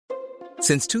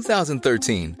Since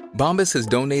 2013, Bombas has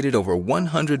donated over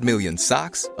 100 million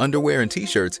socks, underwear, and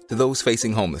T-shirts to those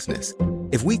facing homelessness.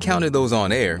 If we counted those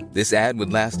on air, this ad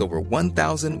would last over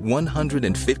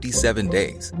 1,157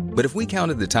 days. But if we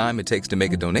counted the time it takes to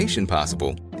make a donation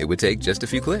possible, it would take just a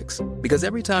few clicks. Because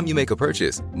every time you make a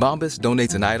purchase, Bombas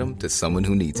donates an item to someone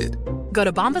who needs it. Go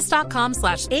to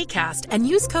bombas.com/ACAST and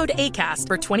use code ACAST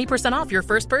for 20% off your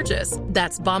first purchase.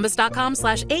 That's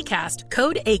bombas.com/ACAST,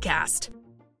 code ACAST.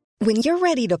 When you're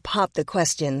ready to pop the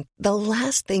question, the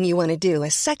last thing you want to do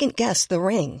is second-guess the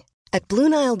ring. At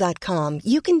BlueNile.com,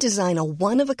 you can design a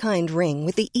one-of-a-kind ring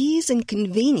with the ease and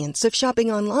convenience of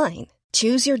shopping online.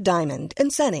 Choose your diamond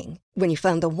and setting. When you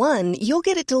find the one, you'll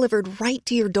get it delivered right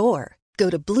to your door. Go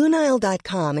to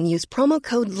BlueNile.com and use promo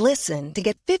code LISTEN to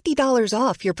get $50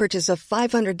 off your purchase of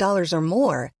 $500 or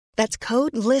more. That's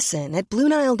code LISTEN at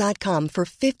BlueNile.com for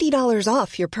 $50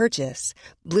 off your purchase.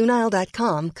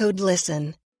 BlueNile.com, code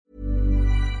LISTEN.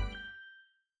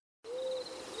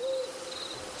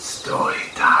 Story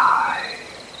time.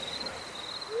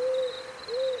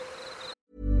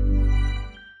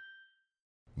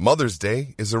 Mother's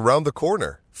Day is around the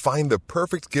corner. Find the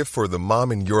perfect gift for the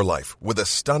mom in your life with a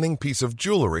stunning piece of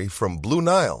jewelry from Blue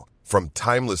Nile. From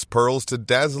timeless pearls to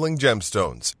dazzling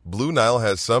gemstones, Blue Nile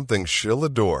has something she'll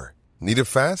adore. Need it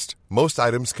fast? Most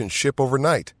items can ship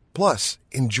overnight. Plus,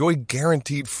 enjoy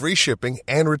guaranteed free shipping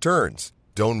and returns.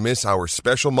 Don't miss our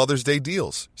special Mother's Day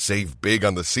deals. Save big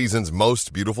on the season's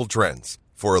most beautiful trends.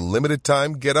 For a limited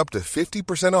time, get up to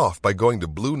 50% off by going to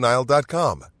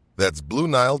BlueNile.com. That's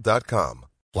BlueNile.com.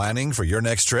 Planning for your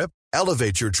next trip?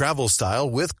 Elevate your travel style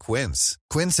with Quince.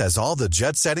 Quince has all the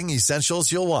jet-setting essentials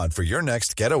you'll want for your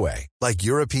next getaway, like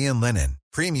European linen,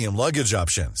 premium luggage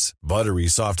options, buttery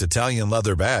soft Italian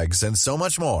leather bags, and so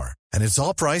much more. And it's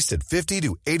all priced at 50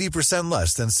 to 80%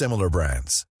 less than similar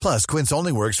brands. Plus, Quince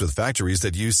only works with factories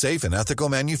that use safe and ethical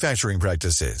manufacturing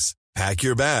practices. Pack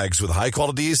your bags with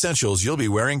high-quality essentials you'll be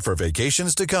wearing for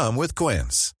vacations to come with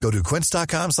Quince. Go to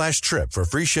quince.com/trip for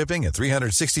free shipping and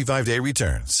 365-day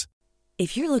returns.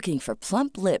 If you're looking for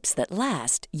plump lips that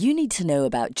last, you need to know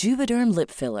about Juvederm lip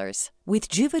fillers. With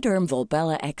Juvederm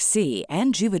Volbella XC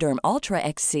and Juvederm Ultra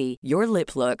XC, your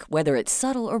lip look, whether it's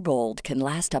subtle or bold, can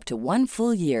last up to 1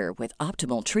 full year with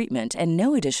optimal treatment and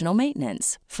no additional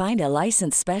maintenance. Find a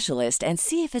licensed specialist and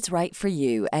see if it's right for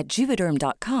you at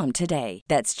Juvederm.com today.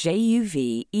 That's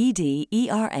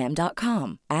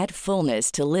JUVEDERM.com. Add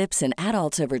fullness to lips in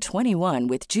adults over 21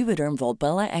 with Juvederm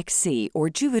Volbella XC or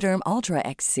Juvederm Ultra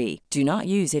XC. Do not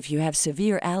use if you have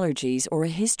severe allergies or a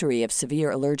history of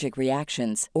severe allergic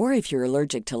reactions, or if you're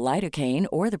allergic to lidocaine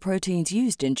or the proteins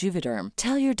used in Juvederm.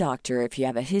 Tell your doctor if you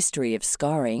have a history of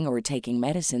scarring or taking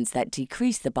medicines that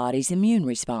decrease the body's immune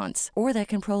response or that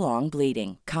can prolong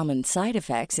bleeding. Common side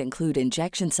effects include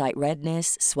injection site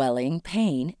redness, swelling,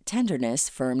 pain, tenderness,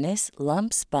 firmness,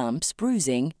 lumps, bumps,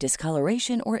 bruising,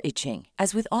 discoloration, or itching.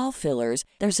 As with all fillers,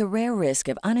 there's a rare risk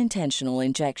of unintentional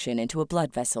injection into a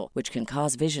blood vessel, which can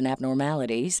cause vision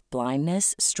abnormalities,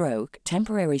 blindness, stroke,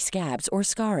 temporary scabs, or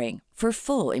scarring. For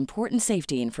full, important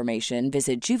safety information,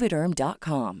 visit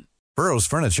Juvederm.com. Burrow's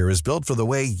furniture is built for the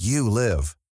way you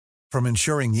live. From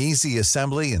ensuring easy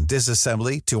assembly and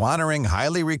disassembly to honoring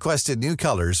highly requested new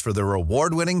colors for their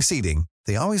award-winning seating,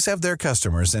 they always have their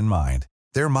customers in mind.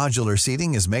 Their modular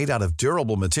seating is made out of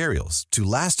durable materials to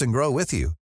last and grow with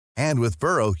you. And with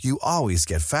Burrow, you always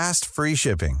get fast, free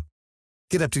shipping.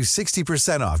 Get up to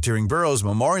 60% off during Burrow's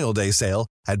Memorial Day sale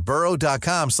at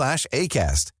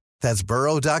burrow.com/ACAST. That's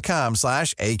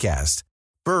burrow.com/ACAST.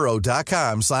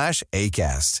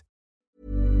 burrow.com/ACAST.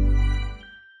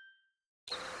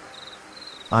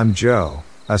 I'm Joe,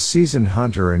 a seasoned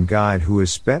hunter and guide who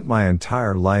has spent my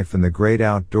entire life in the great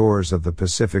outdoors of the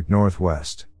Pacific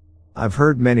Northwest. I've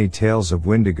heard many tales of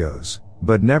Wendigos,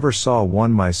 but never saw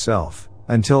one myself,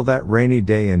 until that rainy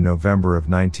day in November of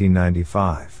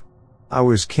 1995. I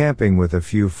was camping with a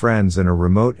few friends in a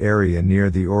remote area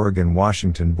near the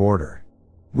Oregon-Washington border.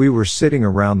 We were sitting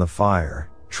around the fire,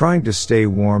 trying to stay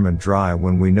warm and dry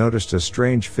when we noticed a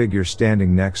strange figure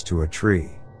standing next to a tree.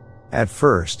 At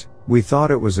first, we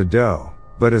thought it was a doe,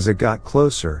 but as it got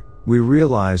closer, we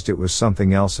realized it was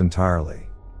something else entirely.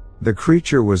 The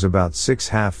creature was about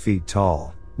 6.5 feet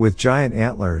tall, with giant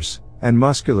antlers and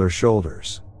muscular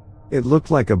shoulders. It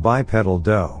looked like a bipedal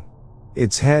doe.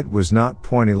 Its head was not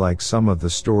pointy like some of the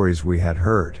stories we had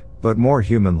heard, but more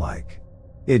human-like.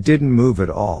 It didn't move at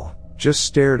all, just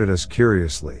stared at us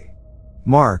curiously.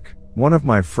 Mark, one of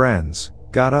my friends,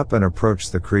 got up and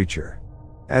approached the creature.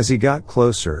 As he got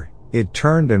closer, it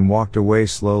turned and walked away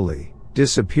slowly,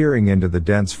 disappearing into the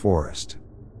dense forest.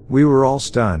 We were all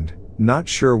stunned, not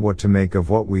sure what to make of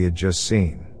what we had just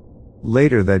seen.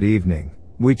 Later that evening,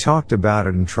 we talked about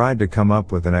it and tried to come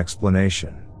up with an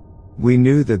explanation. We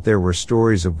knew that there were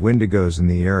stories of Wendigos in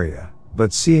the area,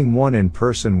 but seeing one in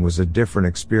person was a different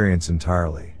experience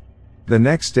entirely. The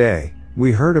next day,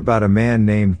 we heard about a man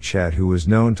named Chet who was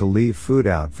known to leave food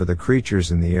out for the creatures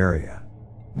in the area.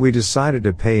 We decided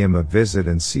to pay him a visit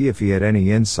and see if he had any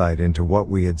insight into what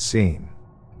we had seen.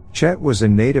 Chet was a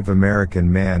Native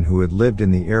American man who had lived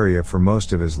in the area for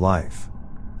most of his life.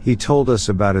 He told us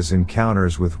about his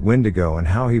encounters with Wendigo and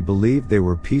how he believed they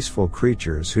were peaceful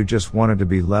creatures who just wanted to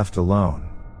be left alone.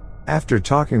 After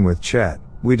talking with Chet,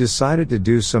 we decided to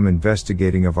do some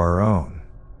investigating of our own.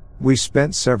 We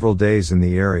spent several days in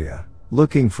the area,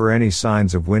 looking for any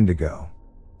signs of Wendigo.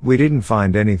 We didn't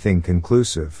find anything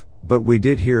conclusive, but we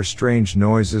did hear strange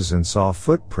noises and saw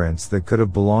footprints that could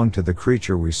have belonged to the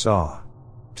creature we saw.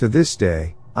 To this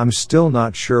day, I'm still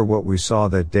not sure what we saw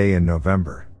that day in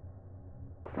November.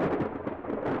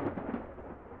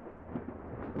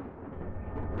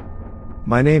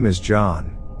 My name is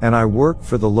John, and I work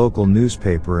for the local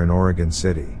newspaper in Oregon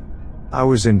City. I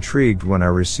was intrigued when I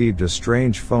received a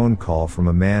strange phone call from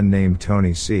a man named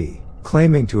Tony C.,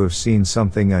 claiming to have seen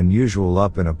something unusual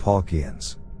up in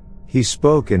Apalchians. He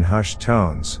spoke in hushed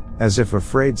tones, as if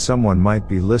afraid someone might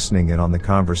be listening in on the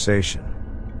conversation.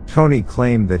 Tony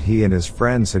claimed that he and his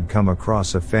friends had come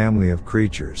across a family of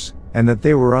creatures, and that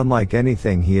they were unlike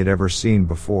anything he had ever seen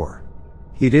before.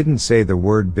 He didn't say the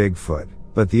word Bigfoot,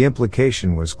 but the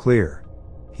implication was clear.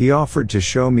 He offered to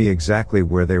show me exactly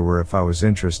where they were if I was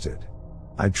interested.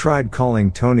 I tried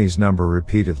calling Tony's number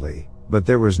repeatedly, but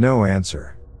there was no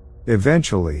answer.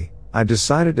 Eventually, I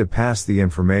decided to pass the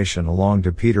information along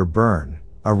to Peter Byrne,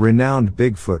 a renowned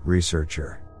Bigfoot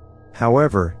researcher.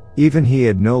 However, even he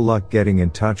had no luck getting in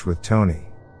touch with Tony.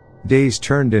 Days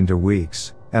turned into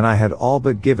weeks, and I had all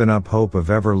but given up hope of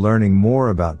ever learning more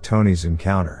about Tony's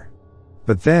encounter.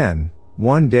 But then,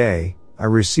 one day, I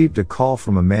received a call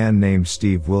from a man named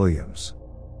Steve Williams.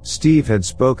 Steve had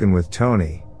spoken with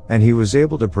Tony, and he was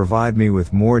able to provide me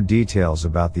with more details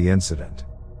about the incident.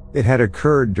 It had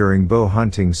occurred during bow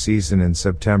hunting season in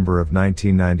September of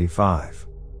 1995.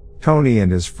 Tony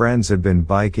and his friends had been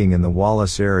biking in the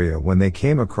Wallace area when they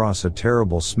came across a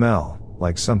terrible smell,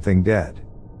 like something dead.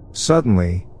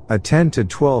 Suddenly, a 10 to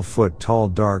 12 foot tall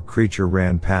dark creature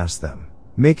ran past them,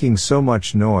 making so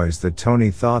much noise that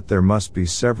Tony thought there must be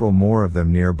several more of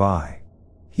them nearby.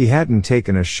 He hadn't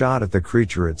taken a shot at the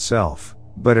creature itself,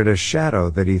 but at a shadow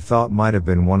that he thought might have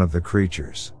been one of the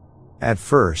creatures. At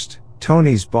first,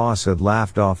 Tony's boss had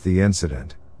laughed off the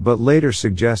incident, but later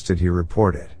suggested he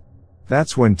report it.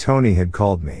 That's when Tony had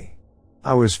called me.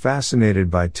 I was fascinated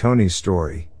by Tony's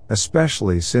story,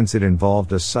 especially since it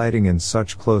involved a sighting in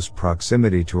such close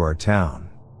proximity to our town.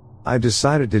 I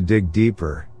decided to dig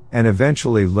deeper, and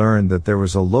eventually learned that there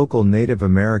was a local Native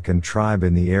American tribe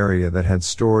in the area that had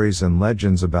stories and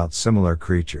legends about similar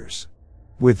creatures.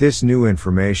 With this new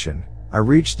information, I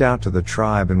reached out to the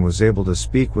tribe and was able to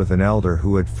speak with an elder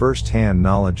who had first-hand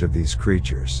knowledge of these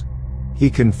creatures. He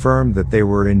confirmed that they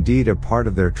were indeed a part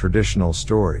of their traditional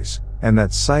stories, and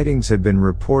that sightings had been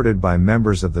reported by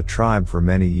members of the tribe for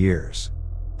many years.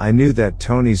 I knew that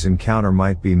Tony's encounter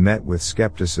might be met with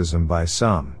skepticism by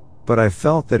some, but I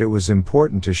felt that it was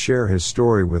important to share his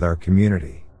story with our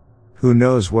community. Who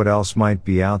knows what else might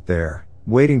be out there,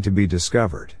 waiting to be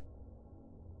discovered.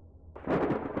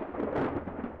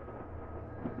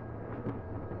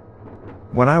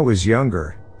 When I was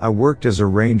younger, I worked as a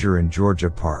ranger in Georgia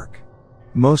Park.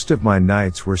 Most of my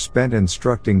nights were spent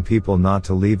instructing people not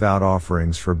to leave out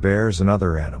offerings for bears and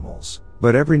other animals,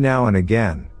 but every now and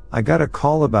again, I got a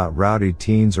call about rowdy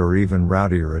teens or even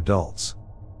rowdier adults.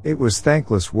 It was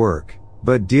thankless work,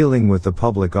 but dealing with the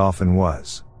public often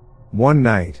was. One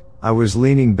night, I was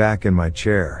leaning back in my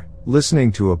chair,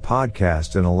 listening to a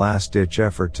podcast in a last-ditch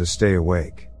effort to stay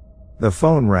awake. The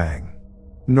phone rang.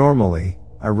 Normally,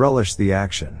 I relished the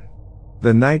action.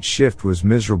 The night shift was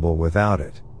miserable without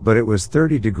it, but it was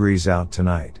 30 degrees out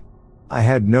tonight. I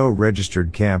had no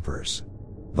registered campers.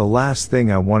 The last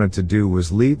thing I wanted to do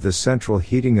was leave the central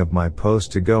heating of my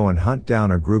post to go and hunt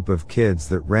down a group of kids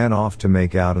that ran off to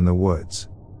make out in the woods.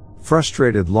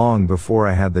 Frustrated long before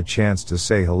I had the chance to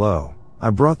say hello,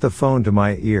 I brought the phone to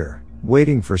my ear,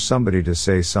 waiting for somebody to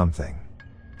say something.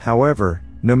 However,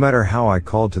 no matter how I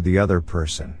called to the other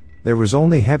person, there was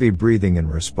only heavy breathing in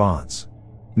response.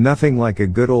 Nothing like a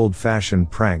good old-fashioned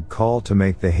prank call to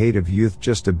make the hate of youth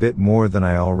just a bit more than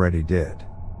I already did.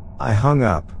 I hung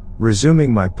up,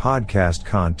 resuming my podcast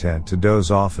content to doze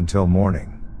off until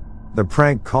morning. The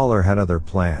prank caller had other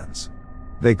plans.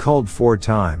 They called 4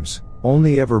 times,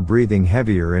 only ever breathing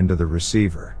heavier into the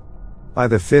receiver. By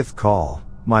the 5th call,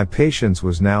 My patience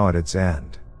was now at its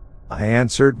end. I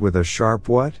answered with a sharp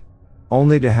what?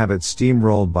 Only to have it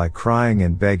steamrolled by crying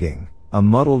and begging, a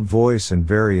muddled voice and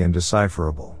very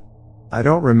indecipherable. I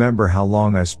don't remember how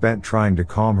long I spent trying to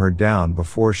calm her down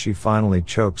before she finally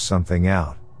choked something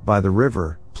out. By the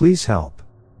river, please help.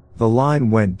 The line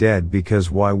went dead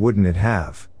because why wouldn't it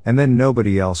have, and then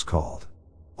nobody else called.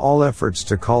 All efforts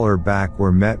to call her back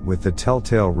were met with the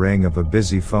telltale ring of a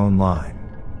busy phone line.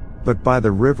 But by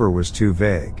the river was too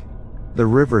vague. The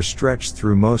river stretched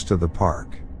through most of the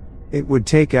park. It would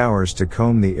take hours to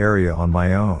comb the area on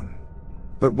my own.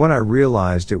 But when I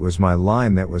realized it was my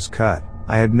line that was cut,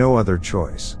 I had no other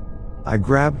choice. I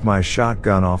grabbed my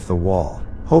shotgun off the wall,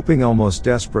 hoping almost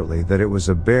desperately that it was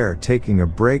a bear taking a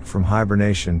break from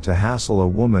hibernation to hassle a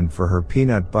woman for her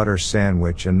peanut butter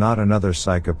sandwich and not another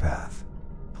psychopath.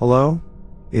 Hello?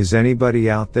 Is anybody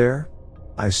out there?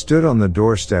 I stood on the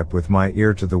doorstep with my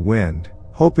ear to the wind,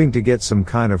 hoping to get some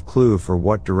kind of clue for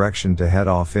what direction to head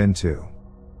off into.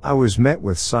 I was met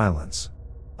with silence.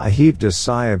 I heaved a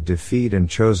sigh of defeat and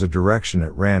chose a direction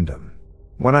at random.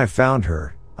 When I found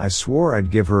her, I swore I'd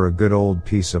give her a good old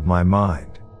piece of my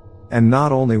mind. And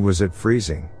not only was it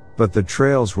freezing, but the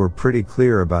trails were pretty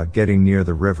clear about getting near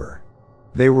the river.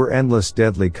 They were endless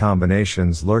deadly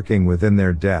combinations lurking within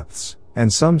their depths,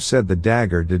 and some said the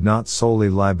dagger did not solely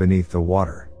lie beneath the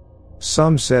water.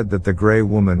 Some said that the gray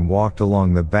woman walked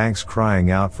along the banks crying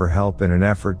out for help in an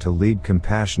effort to lead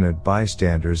compassionate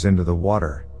bystanders into the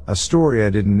water, a story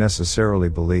I didn't necessarily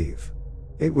believe.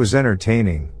 It was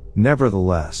entertaining,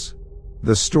 nevertheless.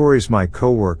 The stories my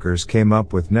coworkers came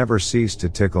up with never ceased to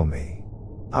tickle me.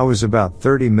 I was about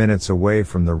 30 minutes away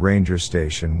from the ranger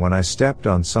station when I stepped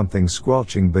on something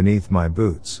squelching beneath my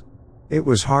boots. It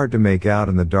was hard to make out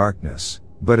in the darkness,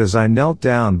 but as I knelt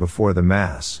down before the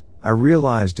mass, I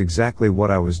realized exactly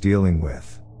what I was dealing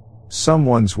with.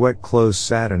 Someone's wet clothes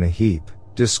sat in a heap,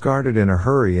 discarded in a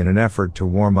hurry in an effort to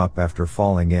warm up after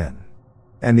falling in.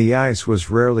 And the ice was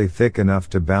rarely thick enough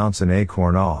to bounce an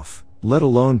acorn off, let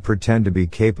alone pretend to be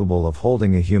capable of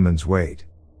holding a human's weight.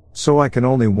 So I can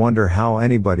only wonder how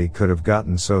anybody could have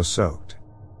gotten so soaked.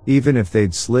 Even if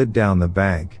they'd slid down the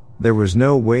bank, there was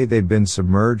no way they'd been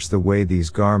submerged the way these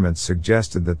garments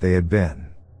suggested that they had been.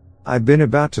 I'd been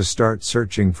about to start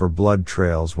searching for blood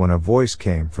trails when a voice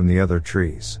came from the other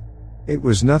trees. It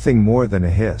was nothing more than a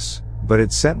hiss, but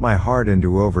it sent my heart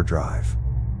into overdrive.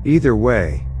 Either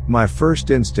way, my first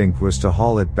instinct was to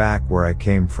haul it back where I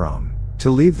came from, to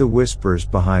leave the whispers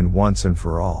behind once and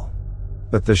for all.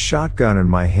 But the shotgun in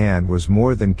my hand was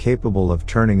more than capable of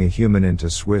turning a human into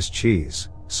Swiss cheese,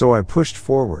 so I pushed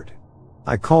forward.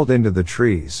 I called into the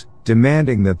trees,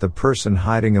 demanding that the person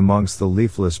hiding amongst the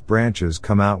leafless branches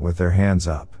come out with their hands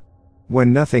up.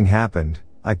 When nothing happened,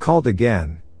 I called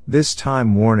again, this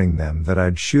time warning them that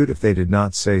I'd shoot if they did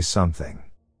not say something.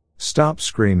 Stop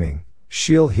screaming,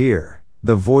 she'll hear.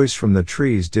 The voice from the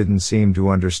trees didn't seem to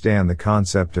understand the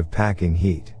concept of packing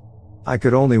heat. I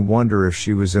could only wonder if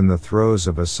she was in the throes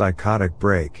of a psychotic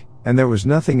break, and there was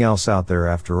nothing else out there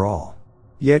after all.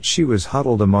 Yet she was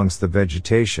huddled amongst the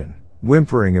vegetation,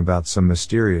 whimpering about some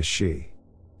mysterious she.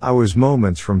 I was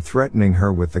moments from threatening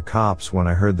her with the cops when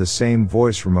I heard the same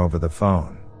voice from over the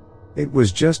phone. It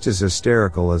was just as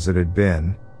hysterical as it had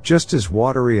been, just as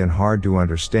watery and hard to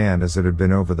understand as it had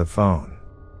been over the phone.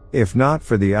 If not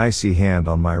for the icy hand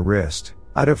on my wrist,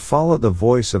 I'd have followed the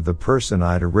voice of the person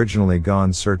I'd originally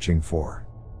gone searching for.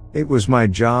 It was my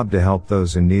job to help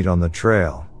those in need on the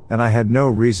trail, and I had no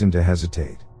reason to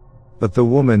hesitate. But the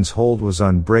woman's hold was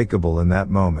unbreakable in that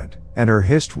moment, and her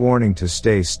hissed warning to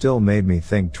stay still made me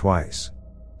think twice.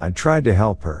 I tried to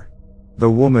help her. The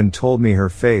woman told me her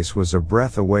face was a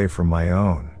breath away from my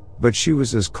own, but she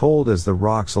was as cold as the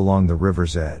rocks along the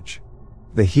river's edge.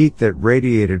 The heat that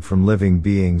radiated from living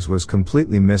beings was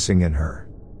completely missing in her.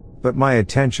 But my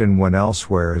attention went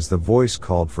elsewhere as the voice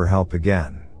called for help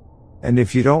again. And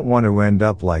if you don't want to end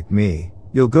up like me,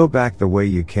 you'll go back the way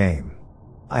you came.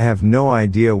 I have no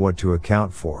idea what to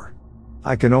account for.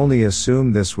 I can only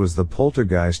assume this was the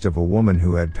poltergeist of a woman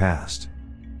who had passed.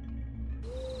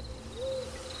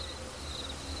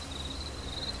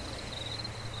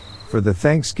 For the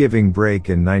Thanksgiving break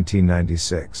in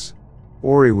 1996,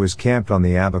 Ori was camped on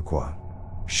the Abaquah.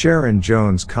 Sharon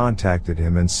Jones contacted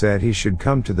him and said he should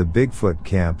come to the Bigfoot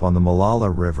camp on the Molalla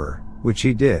River, which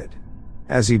he did.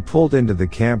 As he pulled into the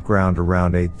campground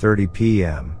around 8:30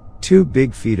 p.m., two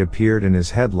big feet appeared in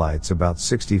his headlights about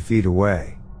 60 feet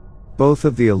away. Both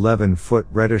of the 11-foot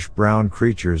reddish-brown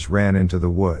creatures ran into the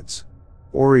woods.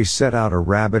 Ori set out a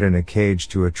rabbit in a cage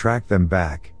to attract them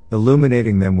back,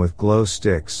 illuminating them with glow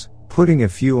sticks, putting a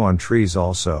few on trees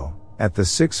also, at the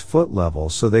 6-foot level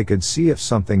so they could see if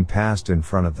something passed in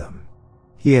front of them.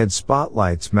 He had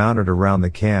spotlights mounted around the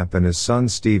camp and his son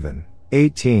Stephen,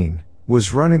 18,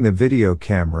 was running the video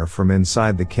camera from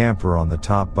inside the camper on the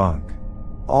top bunk.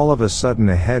 All of a sudden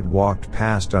a head walked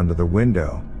past under the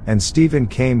window, and Stephen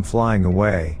came flying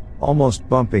away, almost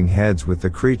bumping heads with the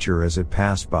creature as it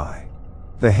passed by.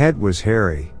 The head was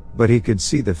hairy, but he could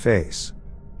see the face.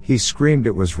 He screamed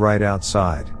it was right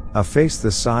outside, a face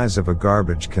the size of a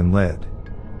garbage can lid.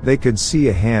 They could see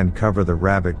a hand cover the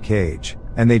rabbit cage,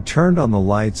 and they turned on the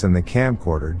lights and the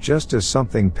camcorder just as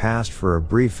something passed for a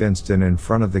brief instant in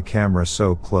front of the camera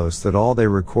so close that all they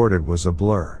recorded was a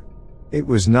blur. It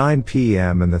was 9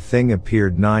 p.m. and the thing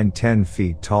appeared 9-10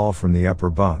 feet tall from the upper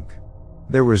bunk.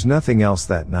 There was nothing else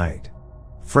that night.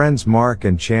 Friends Mark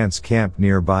and Chance camped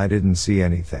nearby didn't see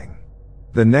anything.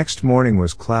 The next morning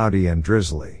was cloudy and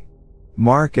drizzly.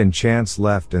 Mark and Chance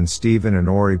left and Stephen and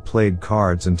Ori played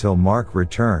cards until Mark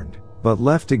returned, but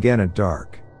left again at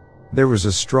dark. There was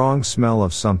a strong smell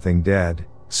of something dead,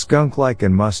 skunk-like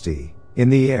and musty, in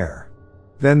the air.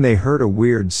 Then they heard a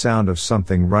weird sound of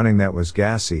something running that was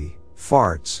gassy,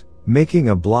 farts, making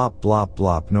a blop blop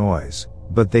blop noise,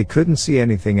 but they couldn't see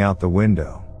anything out the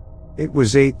window. It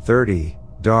was 8:30,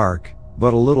 dark,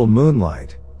 but a little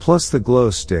moonlight, plus the glow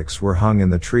sticks were hung in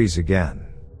the trees again.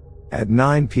 At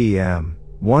 9 p.m.,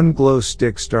 one glow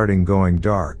stick started going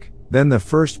dark, then the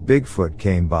first Bigfoot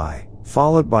came by,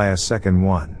 followed by a second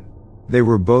one. They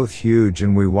were both huge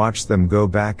and we watched them go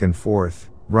back and forth,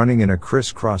 running in a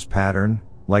crisscross pattern,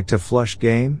 like to flush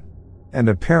game, and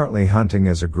apparently hunting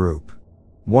as a group.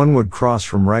 One would cross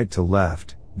from right to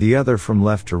left, the other from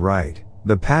left to right,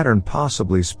 the pattern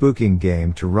possibly spooking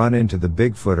game to run into the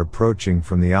Bigfoot approaching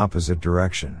from the opposite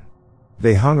direction.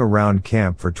 They hung around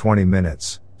camp for 20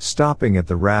 minutes, stopping at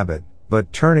the rabbit,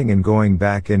 but turning and going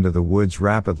back into the woods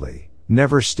rapidly,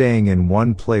 never staying in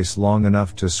one place long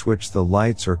enough to switch the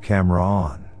lights or camera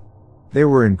on. They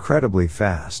were incredibly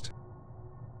fast.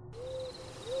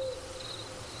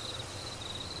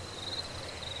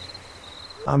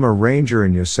 I'm a ranger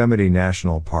in Yosemite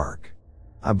National Park.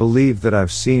 I believe that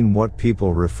I've seen what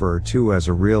people refer to as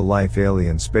a real-life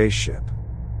alien spaceship.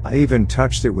 I even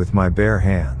touched it with my bare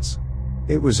hands.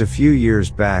 It was a few years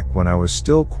back when I was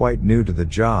still quite new to the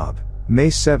job, May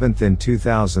 7th in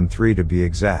 2003 to be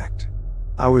exact.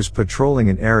 I was patrolling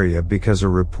an area because a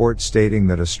report stating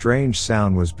that a strange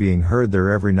sound was being heard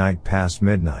there every night past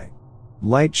midnight.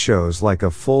 Light shows like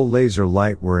a full laser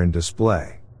light were in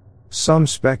display. Some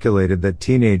speculated that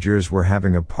teenagers were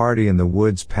having a party in the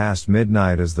woods past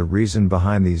midnight as the reason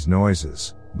behind these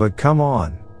noises, but come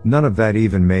on, none of that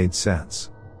even made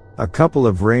sense. A couple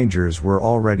of rangers were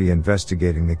already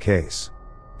investigating the case.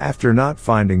 After not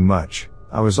finding much,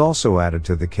 I was also added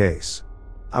to the case.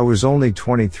 I was only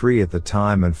 23 at the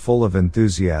time and full of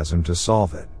enthusiasm to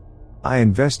solve it. I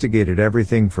investigated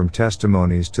everything from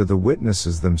testimonies to the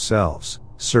witnesses themselves,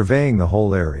 surveying the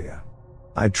whole area.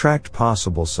 I tracked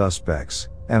possible suspects,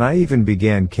 and I even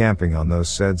began camping on those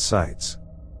said sites.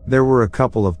 There were a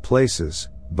couple of places,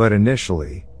 but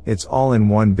initially, it's all in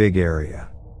one big area.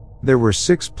 There were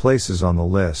 6 places on the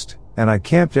list, and I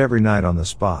camped every night on the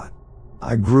spot.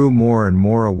 I grew more and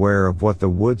more aware of what the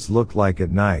woods looked like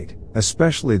at night,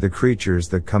 especially the creatures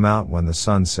that come out when the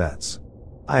sun sets.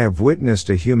 I have witnessed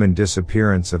a human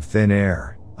disappearance of thin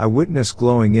air. I witnessed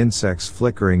glowing insects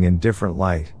flickering in different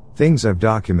light, things I've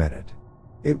documented.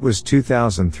 It was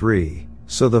 2003,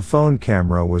 so the phone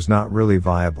camera was not really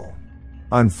viable.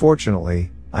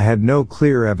 Unfortunately, I had no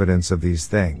clear evidence of these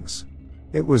things.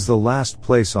 It was the last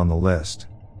place on the list.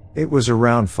 It was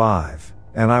around 5,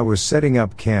 and I was setting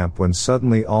up camp when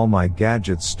suddenly all my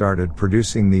gadgets started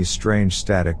producing these strange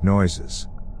static noises.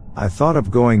 I thought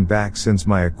of going back since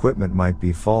my equipment might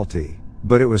be faulty,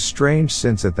 but it was strange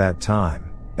since at that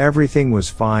time, everything was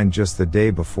fine just the day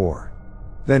before.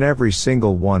 Then every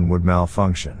single one would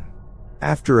malfunction.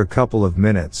 After a couple of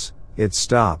minutes, it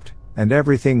stopped, and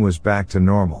everything was back to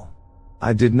normal.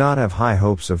 I did not have high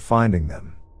hopes of finding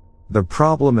them. The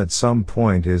problem at some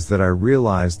point is that I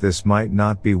realized this might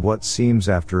not be what seems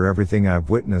after everything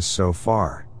I've witnessed so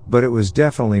far, but it was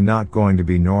definitely not going to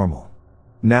be normal.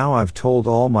 Now I've told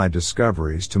all my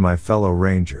discoveries to my fellow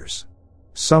rangers.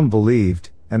 Some believed,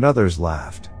 and others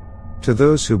laughed. To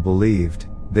those who believed,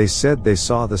 they said they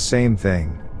saw the same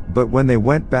thing, but when they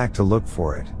went back to look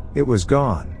for it, it was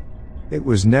gone. It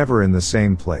was never in the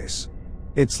same place.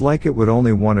 It's like it would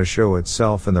only want to show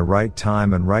itself in the right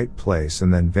time and right place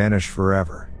and then vanish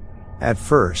forever. At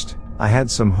first, I had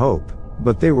some hope,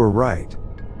 but they were right.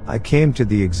 I came to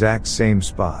the exact same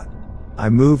spot. I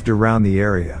moved around the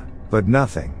area, but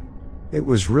nothing. It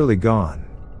was really gone.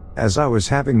 As I was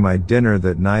having my dinner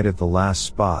that night at the last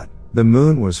spot, the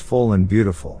moon was full and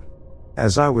beautiful.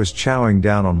 As I was chowing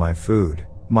down on my food,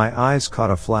 my eyes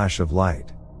caught a flash of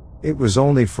light. It was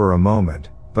only for a moment,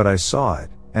 but I saw it,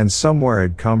 and somewhere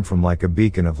it come from like a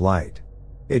beacon of light.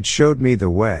 It showed me the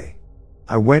way.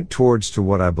 I went towards to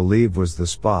what I believe was the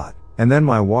spot, and then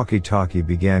my walkie-talkie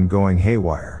began going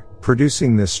haywire,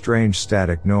 producing this strange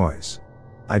static noise.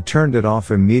 I turned it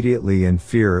off immediately in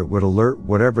fear it would alert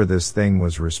whatever this thing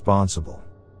was responsible.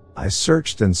 I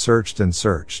searched and searched and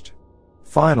searched.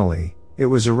 Finally, it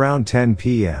was around 10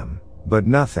 p.m., but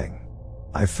nothing.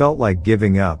 I felt like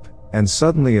giving up, and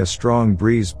suddenly a strong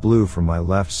breeze blew from my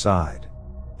left side.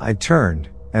 I turned,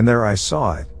 and there I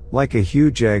saw it, like a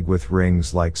huge egg with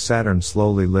rings like Saturn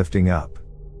slowly lifting up.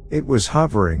 It was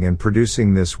hovering and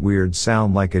producing this weird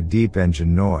sound like a deep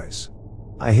engine noise.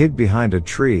 I hid behind a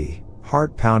tree,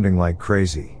 heart pounding like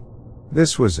crazy.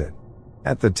 This was it.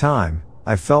 At the time,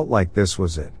 I felt like this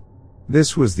was it.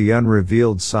 This was the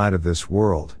unrevealed side of this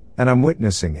world, and I'm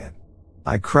witnessing it.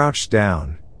 I crouched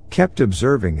down, kept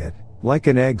observing it, like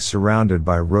an egg surrounded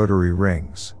by rotary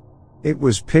rings. It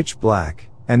was pitch black,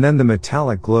 and then the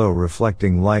metallic glow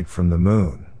reflecting light from the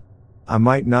moon. I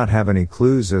might not have any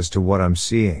clues as to what I'm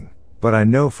seeing, but I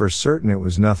know for certain it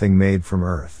was nothing made from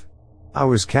Earth. I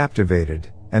was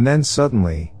captivated, and then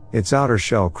suddenly, its outer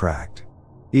shell cracked.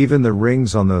 Even the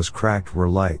rings on those cracked were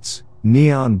lights,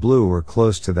 neon blue or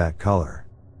close to that color.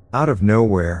 Out of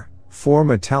nowhere, 4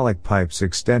 metallic pipes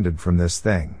extended from this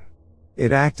thing.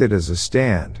 It acted as a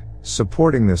stand,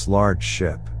 supporting this large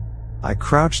ship. I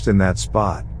crouched in that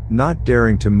spot, not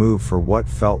daring to move for what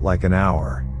felt like an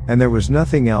hour, and there was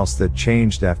nothing else that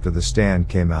changed after the stand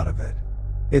came out of it.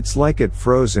 It's like it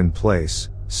froze in place,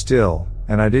 still,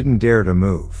 and I didn't dare to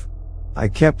move. I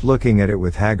kept looking at it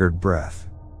with haggard breath.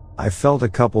 I felt a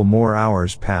couple more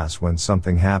hours pass when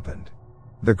something happened.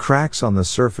 The cracks on the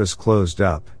surface closed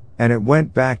up, and it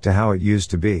went back to how it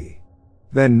used to be.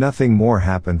 Then nothing more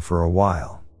happened for a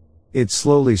while. It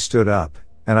slowly stood up,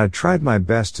 and I tried my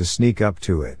best to sneak up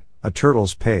to it, a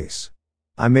turtle's pace.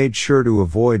 I made sure to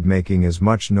avoid making as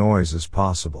much noise as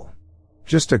possible.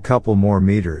 Just a couple more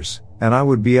meters, and I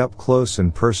would be up close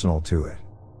and personal to it.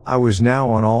 I was now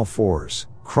on all fours,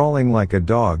 crawling like a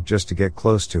dog just to get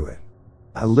close to it.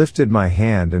 I lifted my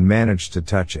hand and managed to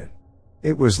touch it.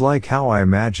 It was like how I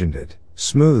imagined it,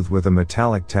 smooth with a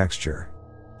metallic texture.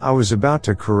 I was about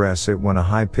to caress it when a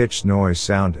high-pitched noise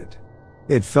sounded.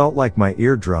 It felt like my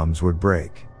eardrums would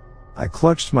break. I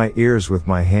clutched my ears with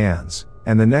my hands,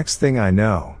 and the next thing I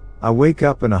know, I wake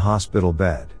up in a hospital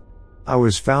bed. I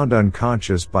was found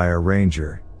unconscious by a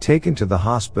ranger, taken to the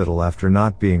hospital after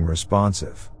not being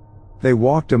responsive. They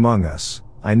walked among us,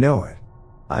 I know it.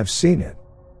 I've seen it.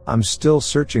 I'm still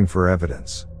searching for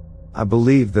evidence. I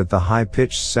believe that the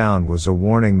high-pitched sound was a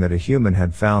warning that a human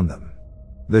had found them.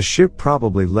 The ship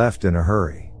probably left in a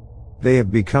hurry. They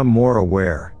have become more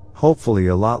aware, hopefully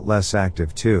a lot less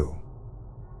active too.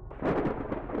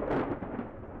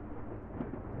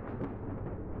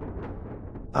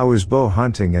 I was bow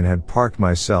hunting and had parked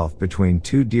myself between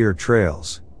 2 deer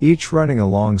trails, each running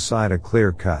alongside a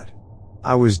clear cut.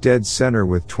 I was dead center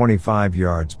with 25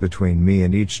 yards between me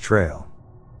and each trail.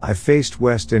 I faced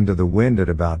west into the wind at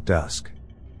about dusk.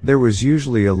 There was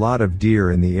usually a lot of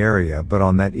deer in the area, but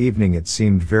on that evening it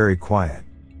seemed very quiet.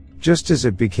 Just as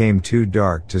it became too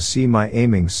dark to see my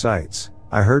aiming sights,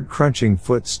 I heard crunching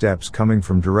footsteps coming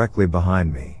from directly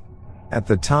behind me. At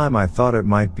the time I thought it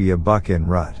might be a buck in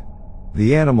rut.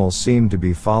 The animal seemed to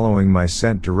be following my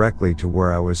scent directly to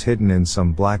where I was hidden in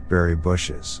some blackberry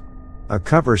bushes. A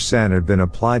cover scent had been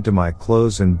applied to my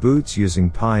clothes and boots using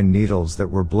pine needles that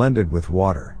were blended with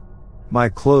water. My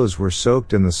clothes were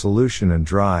soaked in the solution and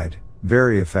dried,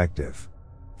 very effective.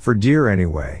 For deer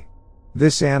anyway.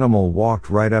 This animal walked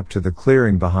right up to the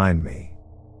clearing behind me.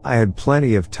 I had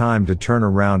plenty of time to turn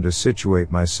around to situate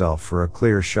myself for a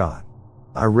clear shot.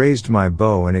 I raised my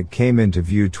bow and it came into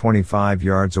view 25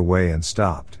 yards away and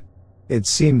stopped. It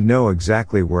seemed to know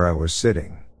exactly where I was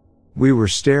sitting. We were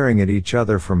staring at each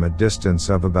other from a distance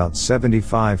of about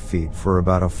 75 feet for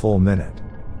about a full minute.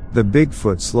 The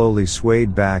Bigfoot slowly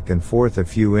swayed back and forth a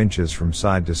few inches from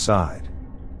side to side.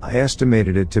 I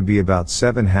estimated it to be about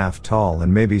 7.5 tall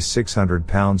and maybe 600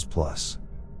 pounds plus.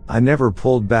 I never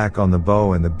pulled back on the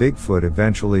bow and the Bigfoot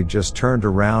eventually just turned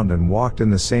around and walked in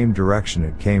the same direction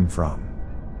it came from.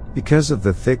 Because of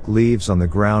the thick leaves on the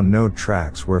ground, no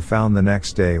tracks were found the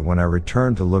next day when I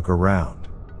returned to look around.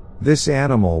 This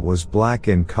animal was black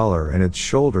in color and its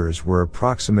shoulders were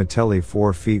approximately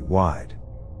 4 feet wide.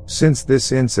 Since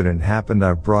this incident happened,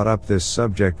 I've brought up this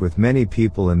subject with many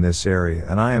people in this area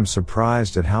and I am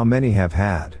surprised at how many have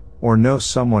had, or know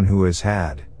someone who has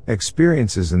had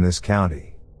experiences in this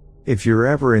county. If you're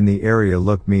ever in the area,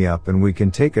 look me up and we can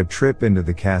take a trip into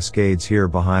the Cascades here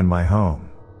behind my home.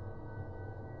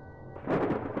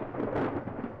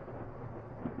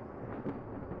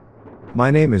 My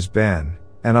name is Ben,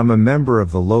 and I'm a member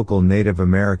of the local Native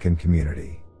American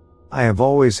community. I have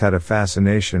always had a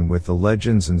fascination with the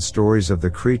legends and stories of the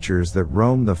creatures that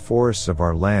roam the forests of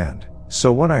our land,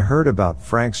 so when I heard about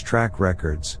Frank's track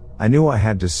records, I knew I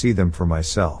had to see them for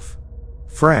myself.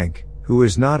 Frank, who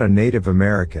is not a Native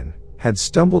American, had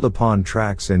stumbled upon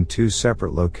tracks in 2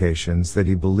 separate locations that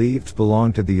he believed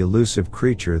belonged to the elusive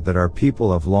creature that our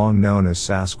people have long known as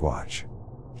Sasquatch.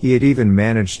 He had even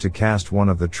managed to cast one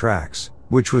of the tracks,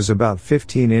 which was about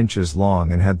 15 inches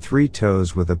long and had 3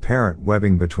 toes with apparent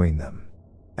webbing between them.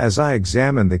 As I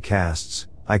examined the casts,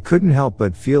 I couldn't help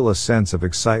but feel a sense of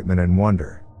excitement and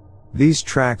wonder. These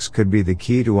tracks could be the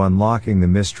key to unlocking the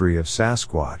mystery of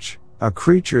Sasquatch, a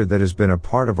creature that has been a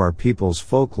part of our people's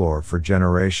folklore for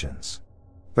generations.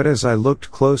 But as I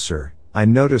looked closer, I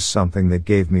noticed something that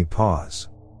gave me pause.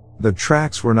 The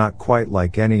tracks were not quite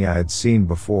like any I had seen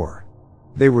before.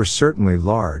 They were certainly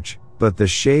large, but the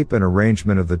shape and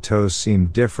arrangement of the toes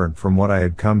seemed different from what I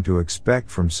had come to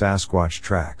expect from Sasquatch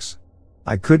tracks.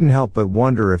 I couldn't help but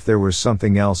wonder if there was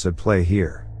something else at play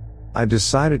here. I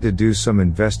decided to do some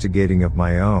investigating of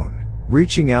my own,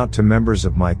 reaching out to members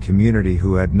of my community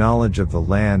who had knowledge of the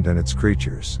land and its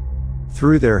creatures.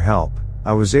 Through their help,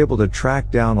 I was able to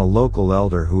track down a local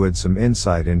elder who had some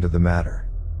insight into the matter.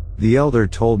 The elder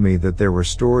told me that there were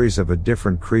stories of a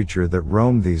different creature that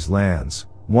roamed these lands,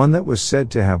 one that was said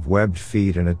to have webbed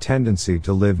feet and a tendency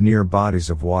to live near bodies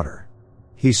of water.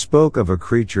 He spoke of a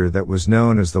creature that was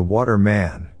known as the Water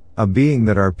Man, a being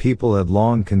that our people had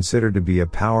long considered to be a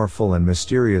powerful and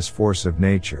mysterious force of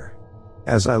nature.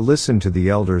 As I listened to the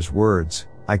elder's words,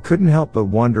 I couldn't help but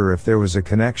wonder if there was a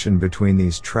connection between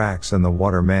these tracks and the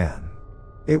Water Man.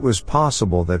 It was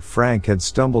possible that Frank had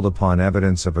stumbled upon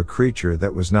evidence of a creature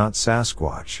that was not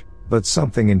Sasquatch, but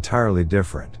something entirely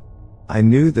different. I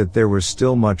knew that there was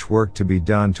still much work to be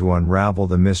done to unravel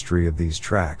the mystery of these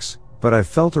tracks, but I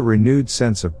felt a renewed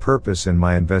sense of purpose in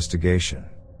my investigation.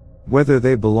 Whether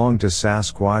they belonged to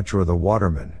Sasquatch or the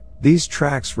Waterman, these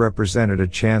tracks represented a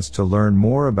chance to learn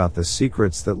more about the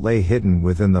secrets that lay hidden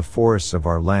within the forests of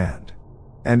our land.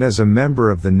 And as a member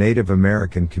of the Native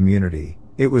American community,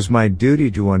 it was my duty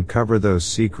to uncover those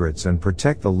secrets and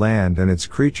protect the land and its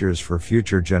creatures for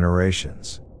future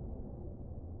generations.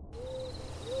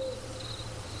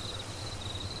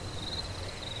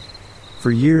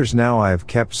 For years now I have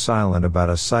kept silent about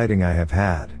a sighting I have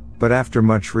had, but after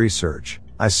much research,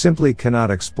 I simply cannot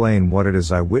explain what it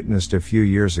is I witnessed a few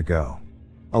years ago.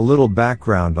 A little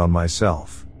background on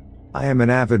myself. I am an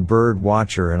avid bird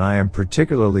watcher and I am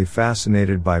particularly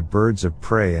fascinated by birds of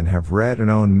prey and have read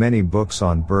and own many books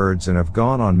on birds and have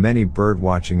gone on many bird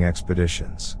watching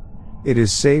expeditions. It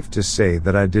is safe to say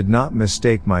that I did not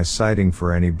mistake my sighting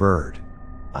for any bird.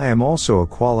 I am also a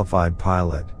qualified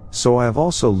pilot, so I have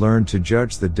also learned to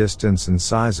judge the distance and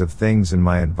size of things in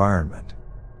my environment.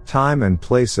 Time and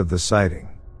place of the sighting.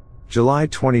 July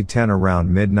 2010 around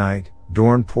midnight,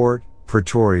 Doornpoort,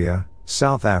 Pretoria,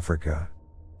 South Africa.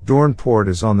 Doornpoort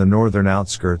is on the northern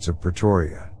outskirts of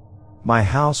Pretoria. My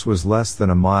house was less than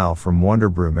a mile from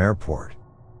Wonderbroom Airport.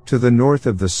 To the north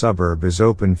of the suburb is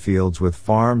open fields with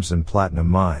farms and platinum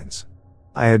mines.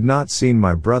 I had not seen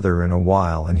my brother in a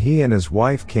while and he and his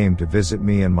wife came to visit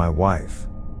me and my wife.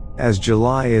 As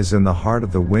July is in the heart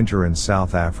of the winter in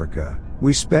South Africa,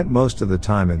 we spent most of the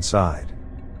time inside.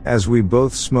 As we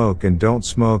both smoke and don't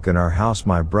smoke in our house,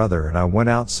 my brother and I went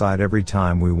outside every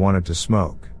time we wanted to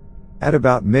smoke. At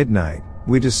about midnight,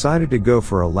 we decided to go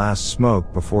for a last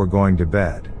smoke before going to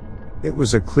bed. It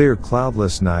was a clear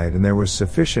cloudless night and there was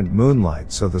sufficient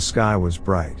moonlight so the sky was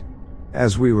bright.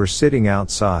 As we were sitting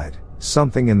outside,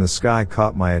 something in the sky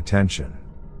caught my attention.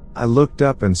 I looked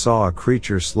up and saw a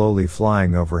creature slowly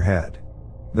flying overhead.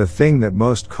 The thing that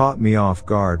most caught me off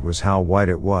guard was how white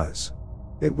it was.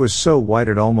 It was so white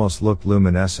it almost looked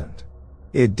luminescent.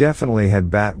 It definitely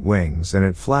had bat wings and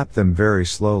it flapped them very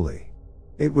slowly.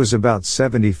 It was about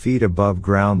 70 feet above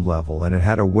ground level and it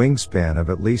had a wingspan of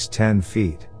at least 10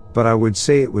 feet, but I would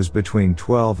say it was between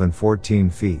 12 and 14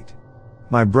 feet.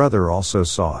 My brother also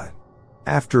saw it.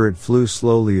 After it flew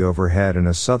slowly overhead in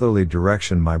a southerly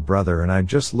direction, my brother and I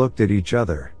just looked at each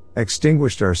other,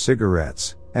 extinguished our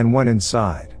cigarettes, and went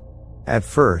inside. At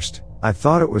first, I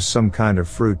thought it was some kind of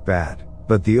fruit bat,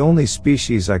 but the only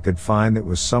species I could find that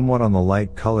was somewhat on the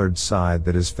light-colored side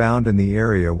that is found in the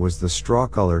area was the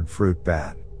straw-colored fruit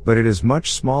bat, but it is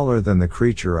much smaller than the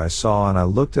creature I saw, and I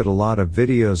looked at a lot of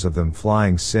videos of them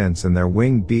flying since, and their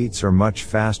wing beats are much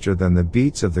faster than the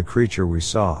beats of the creature we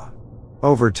saw.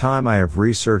 Over time I have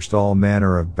researched all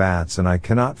manner of bats and I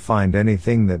cannot find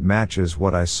anything that matches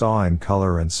what I saw in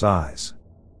color and size.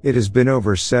 It has been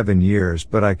over 7 years,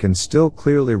 but I can still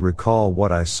clearly recall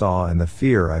what I saw and the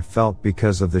fear I felt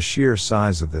because of the sheer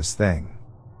size of this thing.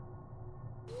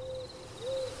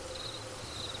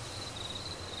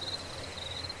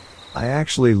 I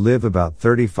actually live about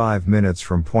 35 minutes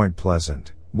from Point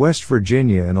Pleasant, West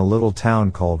Virginia, in a little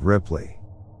town called Ripley.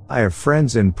 I have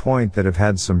friends in Point that have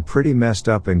had some pretty messed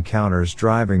up encounters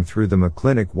driving through the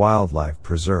McClintock Wildlife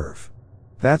Preserve.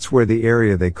 That's where the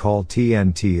area they call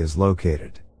TNT is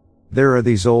located. There are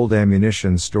these old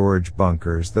ammunition storage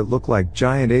bunkers that look like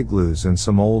giant igloos and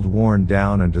some old worn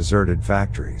down and deserted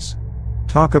factories.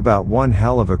 Talk about one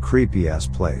hell of a creepy ass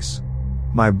place.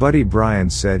 My buddy Brian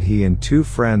said he and 2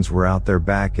 friends were out there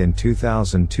back in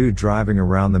 2002 driving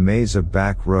around the maze of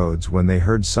back roads when they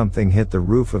heard something hit the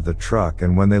roof of the truck,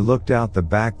 and when they looked out the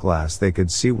back glass they could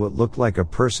see what looked like a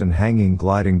person hanging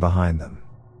gliding behind them.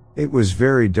 It was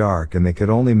very dark and they could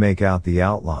only make out the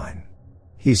outline.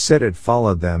 He said it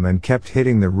followed them and kept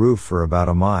hitting the roof for about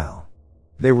a mile.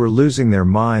 They were losing their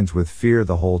minds with fear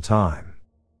the whole time.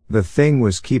 The thing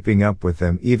was keeping up with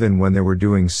them even when they were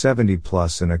doing 70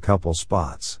 plus in a couple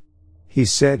spots. He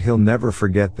said he'll never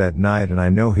forget that night, and I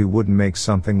know he wouldn't make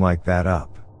something like that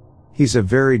up. He's a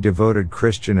very devoted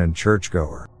Christian and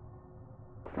churchgoer.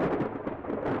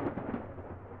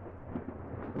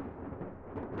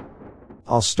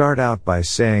 I'll start out by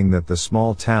saying that the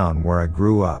small town where I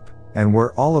grew up, and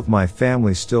where all of my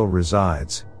family still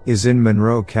resides, is in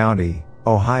Monroe County,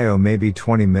 Ohio, maybe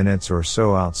 20 minutes or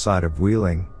so outside of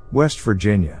Wheeling, West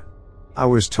Virginia. I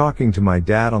was talking to my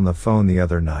dad on the phone the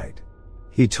other night.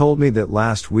 He told me that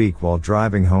last week while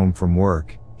driving home from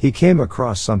work, he came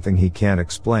across something he can't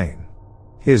explain.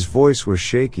 His voice was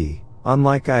shaky,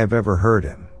 unlike I have ever heard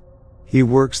him. He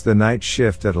works the night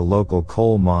shift at a local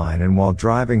coal mine, and while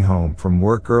driving home from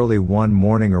work early one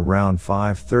morning around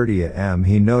 5:30 a.m.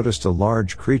 he noticed a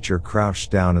large creature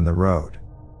crouched down in the road.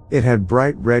 It had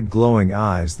bright red glowing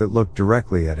eyes that looked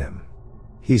directly at him.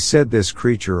 He said this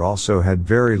creature also had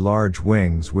very large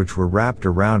wings which were wrapped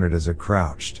around it as it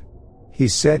crouched. He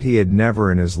said he had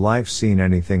never in his life seen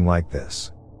anything like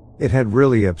this. It had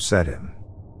really upset him.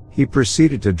 He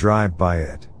proceeded to drive by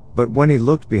it, but when he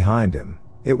looked behind him,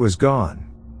 it was gone.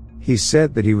 He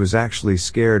said that he was actually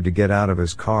scared to get out of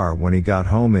his car when he got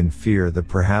home, in fear that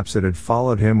perhaps it had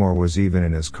followed him or was even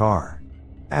in his car.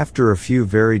 After a few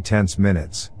very tense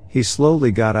minutes, he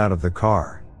slowly got out of the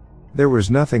car. There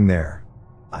was nothing there.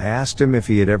 I asked him if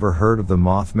he had ever heard of the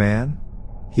Mothman.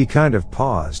 He kind of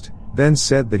paused, then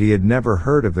said that he had never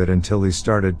heard of it until he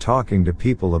started talking to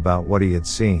people about what he had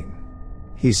seen.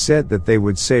 He said that they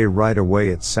would say right away,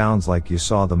 "It sounds like you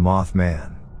saw the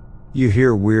Mothman." You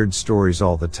hear weird stories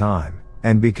all the time,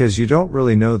 and because you don't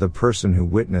really know the person who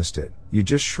witnessed it, you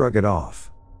just shrug it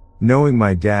off. Knowing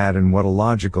my dad and what a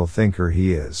logical thinker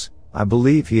he is, I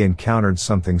believe he encountered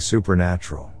something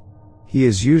supernatural. He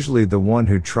is usually the one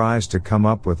who tries to come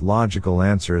up with logical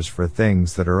answers for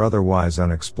things that are otherwise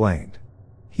unexplained.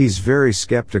 He's very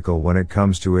skeptical when it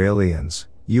comes to aliens,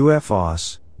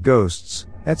 UFOs, ghosts,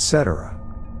 etc.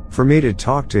 For me to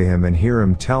talk to him and hear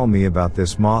him tell me about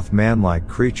this Mothman-like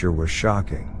creature was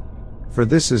shocking. For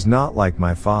this is not like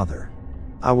my father.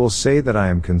 I will say that I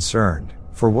am concerned,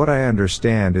 for what I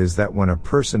understand is that when a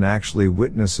person actually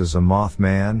witnesses a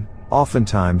Mothman,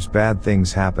 oftentimes bad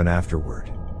things happen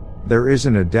afterward. There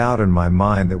isn't a doubt in my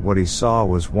mind that what he saw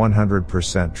was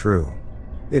 100% true.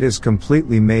 It has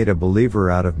completely made a believer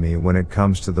out of me when it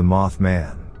comes to the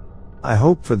Mothman. I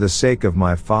hope for the sake of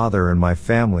my father and my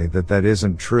family that that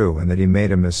isn't true and that he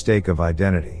made a mistake of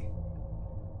identity.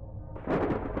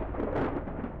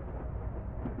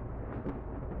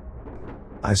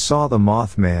 I saw the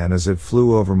Mothman as it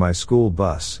flew over my school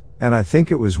bus, and I think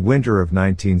it was winter of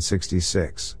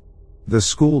 1966. The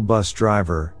school bus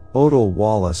driver, Odell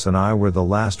Wallace, and I were the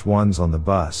last ones on the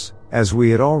bus, as we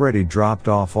had already dropped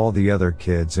off all the other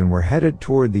kids and were headed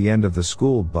toward the end of the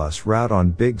school bus route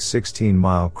on Big 16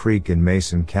 Mile Creek in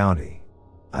Mason County.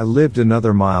 I lived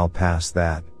another mile past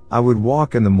that. I would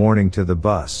walk in the morning to the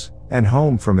bus, and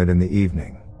home from it in the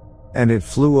evening. And it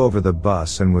flew over the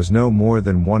bus and was no more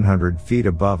than 100 feet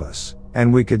above us,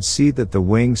 and we could see that the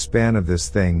wingspan of this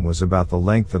thing was about the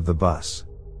length of the bus.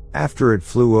 After it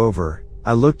flew over,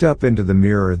 I looked up into the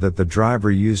mirror that the driver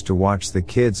used to watch the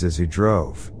kids as he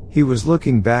drove. He was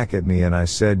looking back at me and I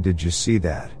said, "Did you see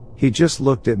that?" He just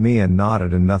looked at me and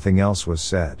nodded and nothing else was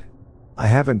said. I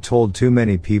haven't told too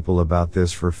many people about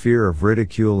this for fear of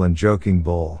ridicule and joking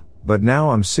bull, but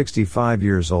now I'm 65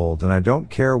 years old and I don't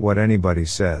care what anybody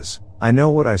says. I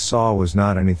know what I saw was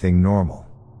not anything normal.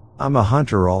 I'm a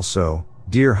hunter also,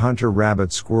 deer hunter,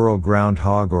 rabbit, squirrel,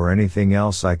 groundhog, or anything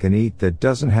else I can eat that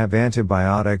doesn't have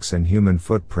antibiotics and human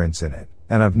footprints in it,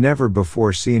 and I've never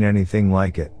before seen anything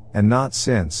like it, and not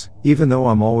since, even though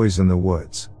I'm always in the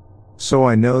woods. So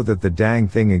I know that the dang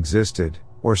thing existed,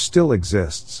 or still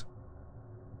exists.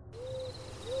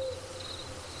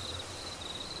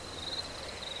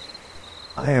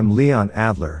 I am Leon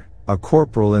Adler, a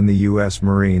corporal in the U.S.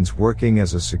 Marines working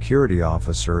as a security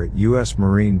officer at U.S.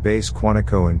 Marine Base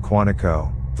Quantico in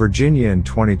Quantico, Virginia in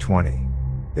 2020.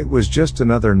 It was just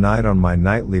another night on my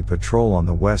nightly patrol on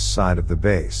the west side of the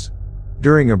base.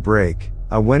 During a break,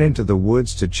 I went into the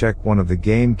woods to check one of the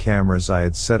game cameras I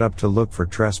had set up to look for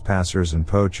trespassers and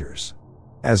poachers.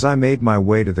 As I made my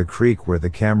way to the creek where the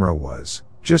camera was,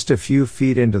 just a few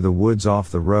feet into the woods off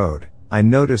the road, I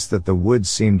noticed that the woods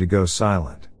seemed to go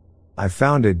silent. I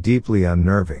found it deeply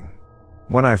unnerving.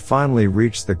 When I finally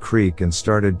reached the creek and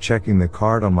started checking the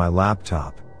card on my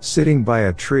laptop, sitting by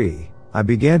a tree, I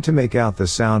began to make out the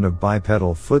sound of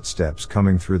bipedal footsteps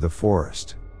coming through the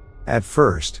forest. At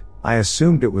first, I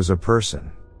assumed it was a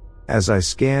person. As I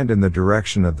scanned in the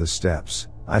direction of the steps,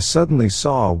 I suddenly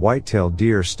saw a white-tailed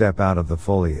deer step out of the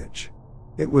foliage.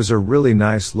 It was a really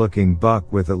nice looking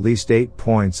buck with at least 8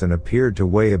 points and appeared to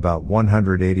weigh about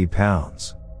 180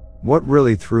 pounds. What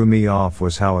really threw me off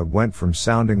was how it went from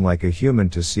sounding like a human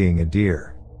to seeing a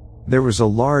deer. There was a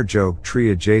large oak tree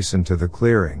adjacent to the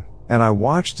clearing, and I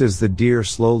watched as the deer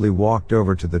slowly walked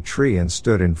over to the tree and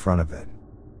stood in front of it.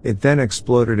 It then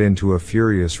exploded into a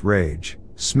furious rage,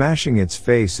 smashing its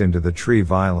face into the tree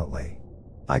violently.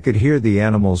 I could hear the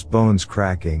animal's bones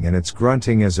cracking and its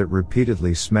grunting as it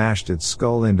repeatedly smashed its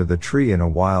skull into the tree in a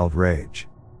wild rage.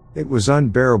 It was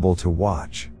unbearable to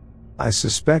watch. I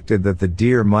suspected that the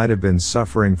deer might have been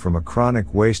suffering from a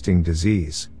chronic wasting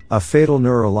disease, a fatal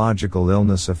neurological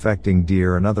illness affecting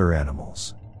deer and other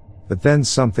animals. But then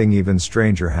something even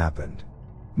stranger happened.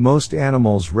 Most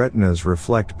animals' retinas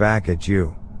reflect back at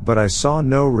you, but I saw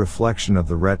no reflection of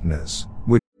the retinas,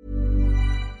 which...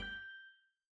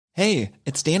 Hey,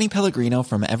 it's Danny Pellegrino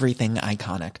from Everything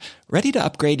Iconic. Ready to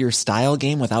upgrade your style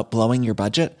game without blowing your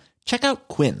budget? Check out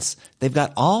Quince. They've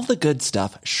got all the good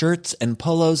stuff, shirts and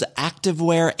polos,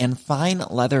 activewear, and fine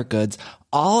leather goods,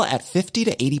 all at 50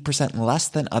 to 80% less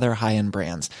than other high-end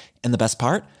brands. And the best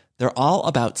part? They're all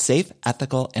about safe,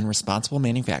 ethical, and responsible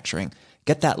manufacturing.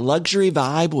 Get that luxury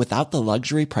vibe without the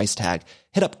luxury price tag.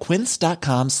 Hit up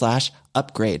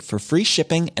quince.com/upgrade for free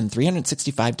shipping and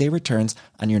 365-day returns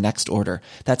on your next order.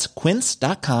 That's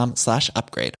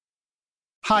quince.com/upgrade.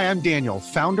 Hi, I'm Daniel,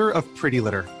 founder of Pretty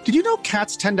Litter. Did you know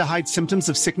cats tend to hide symptoms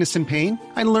of sickness and pain?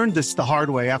 I learned this the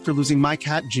hard way after losing my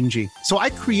cat, Gingy. So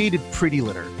I created Pretty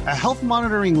Litter, a health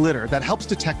monitoring litter that helps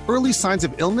detect early signs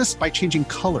of illness by changing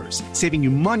colors, saving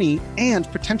you money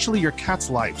and potentially your cat's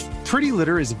life. Pretty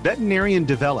Litter is veterinarian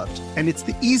developed, and it's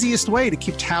the easiest way to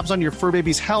keep tabs on your fur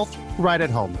baby's health right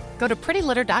at home. Go to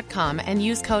prettylitter.com and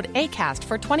use code ACAST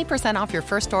for 20% off your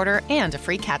first order and a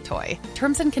free cat toy.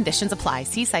 Terms and conditions apply.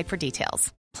 See site for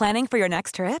details. Planning for your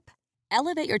next trip?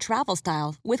 Elevate your travel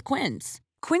style with Quince.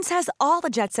 Quince has all the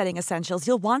jet-setting essentials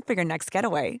you'll want for your next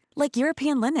getaway, like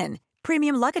European linen,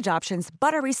 premium luggage options,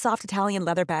 buttery soft Italian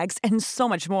leather bags, and so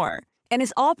much more. And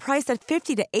is all priced at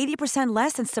 50 to 80%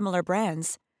 less than similar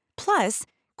brands. Plus,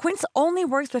 Quince only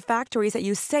works with factories that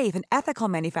use safe and ethical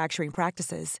manufacturing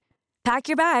practices. Pack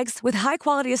your bags with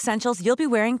high-quality essentials you'll be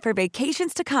wearing for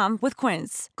vacations to come with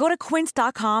Quince. Go to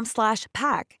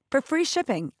quince.com/pack for free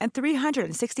shipping and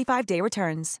 365-day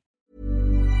returns.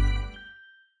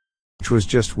 Which was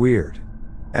just weird.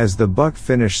 As the buck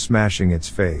finished smashing its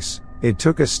face, it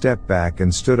took a step back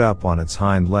and stood up on its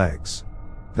hind legs.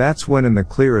 That's when, in the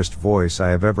clearest voice I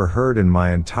have ever heard in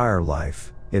my entire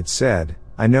life, it said,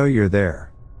 "I know you're there."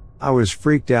 I was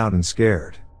freaked out and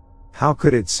scared. How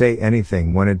could it say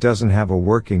anything when it doesn't have a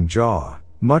working jaw,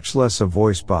 much less a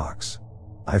voice box?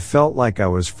 I felt like I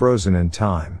was frozen in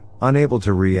time, unable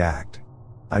to react.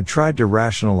 I tried to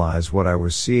rationalize what I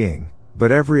was seeing,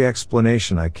 but every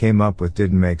explanation I came up with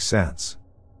didn't make sense.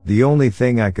 The only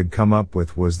thing I could come up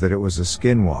with was that it was a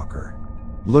skinwalker.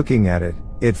 Looking at it,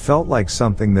 it felt like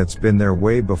something that's been there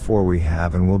way before we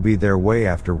have and will be there way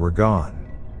after we're gone.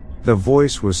 The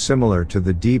voice was similar to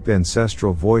the deep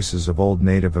ancestral voices of old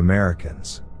Native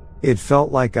Americans. It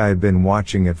felt like I had been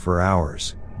watching it for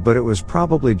hours, but it was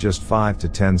probably just 5 to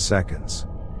 10 seconds.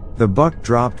 The buck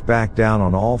dropped back down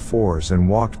on all fours and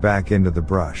walked back into the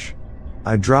brush.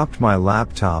 I dropped my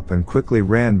laptop and quickly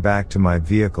ran back to my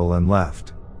vehicle and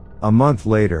left. A month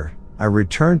later, I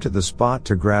returned to the spot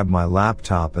to grab my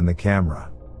laptop and the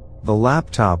camera. The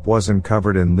laptop wasn't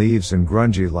covered in leaves and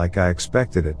grungy like I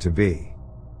expected it to be.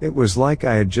 It was like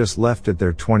I had just left it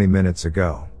there 20 minutes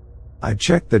ago. I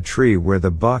checked the tree where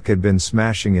the buck had been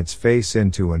smashing its face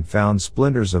into and found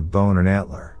splinters of bone and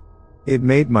antler. It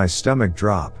made my stomach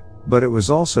drop, but it was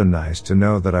also nice to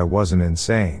know that I wasn't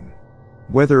insane.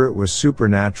 Whether it was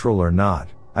supernatural or not,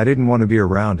 I didn't want to be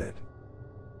around it.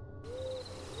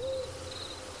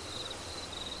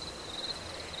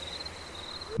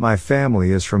 My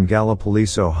family is from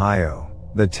Gallipolis, Ohio,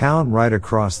 the town right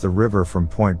across the river from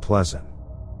Point Pleasant.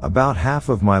 About half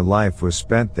of my life was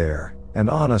spent there, and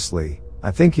honestly,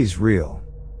 I think he's real.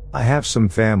 I have some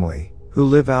family who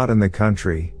live out in the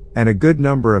country, and a good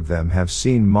number of them have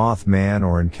seen Mothman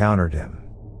or encountered him.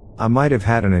 I might have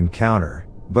had an encounter,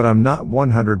 but I'm not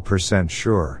 100%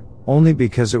 sure, only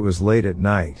because it was late at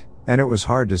night, and it was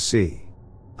hard to see.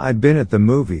 I'd been at the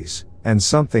movies, and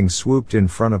something swooped in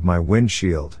front of my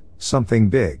windshield, something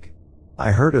big.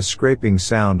 I heard a scraping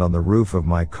sound on the roof of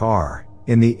my car.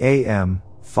 In the AM,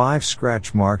 5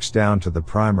 scratch marks down to the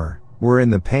primer were in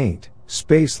the paint,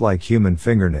 spaced like human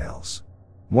fingernails.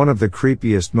 One of the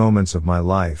creepiest moments of my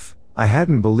life. I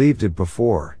hadn't believed it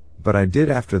before, but I did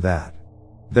after that.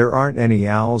 There aren't any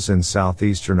owls in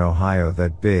southeastern Ohio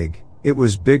that big. It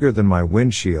was bigger than my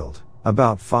windshield,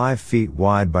 about 5 feet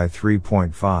wide by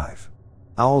 3.5.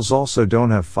 Owls also don't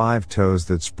have 5 toes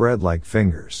that spread like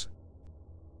fingers.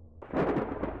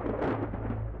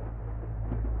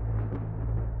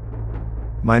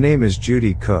 My name is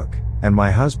Judy Cook, and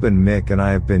my husband Mick and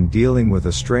I have been dealing with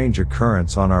a strange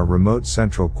occurrence on our remote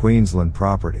central Queensland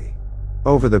property.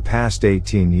 Over the past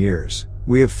 18 years,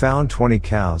 we have found 20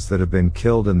 cows that have been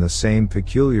killed in the same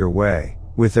peculiar way,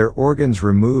 with their organs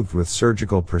removed with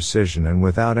surgical precision and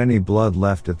without any blood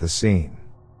left at the scene.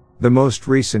 The most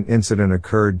recent incident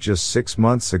occurred just 6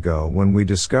 months ago when we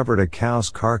discovered a cow's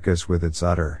carcass with its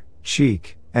udder,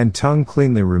 cheek, and tongue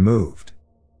cleanly removed.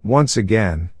 Once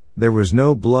again, there was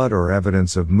no blood or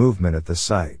evidence of movement at the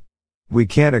site. We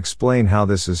can't explain how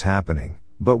this is happening,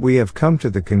 but we have come to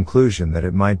the conclusion that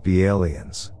it might be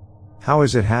aliens. How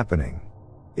is it happening?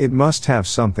 It must have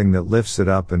something that lifts it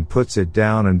up and puts it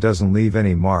down and doesn't leave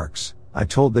any marks, I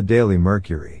told the Daily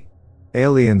Mercury.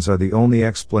 Aliens are the only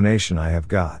explanation I have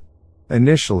got.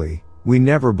 Initially, we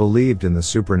never believed in the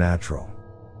supernatural.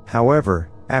 However,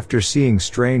 after seeing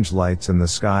strange lights in the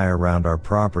sky around our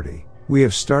property, we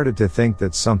have started to think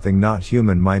that something not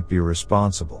human might be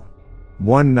responsible.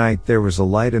 One night there was a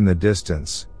light in the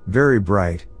distance, very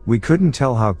bright, we couldn't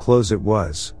tell how close it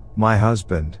was, my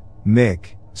husband,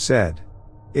 Mick, said.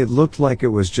 It looked like it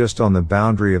was just on the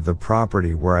boundary of the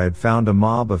property where I had found a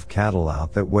mob of cattle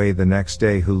out that way the next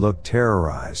day who looked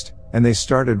terrorized, and they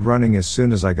started running as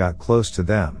soon as I got close to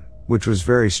them, which was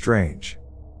very strange.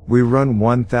 We run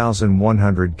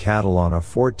 1,100 cattle on a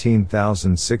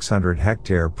 14,600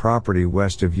 hectare property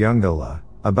west of Yungala,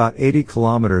 about 80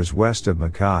 kilometers west of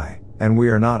Mackay, and we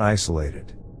are not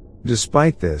isolated.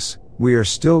 Despite this, we are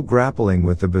still grappling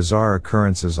with the bizarre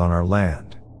occurrences on our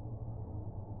land.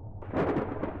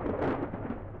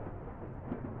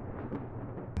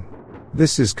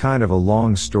 This is kind of a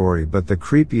long story, but the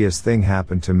creepiest thing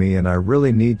happened to me and I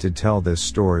really need to tell this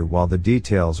story while the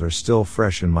details are still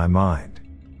fresh in my mind.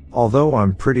 Although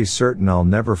I'm pretty certain I'll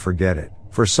never forget it,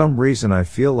 for some reason I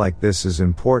feel like this is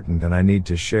important and I need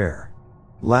to share.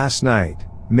 Last night,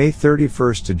 May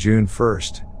 31st to June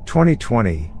 1st,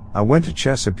 2020, I went to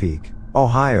Chesapeake,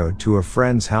 Ohio to a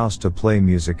friend's house to play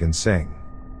music and sing.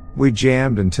 We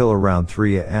jammed until around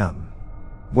 3 a.m.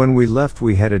 When we left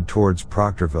we headed towards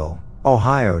Proctorville,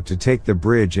 Ohio to take the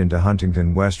bridge into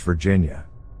Huntington, West Virginia.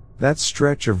 That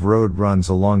stretch of road runs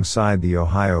alongside the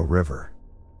Ohio River.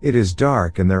 It is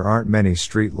dark and there aren't many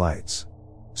street lights.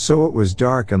 So it was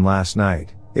dark and last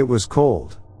night, it was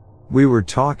cold. We were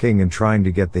talking and trying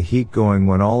to get the heat going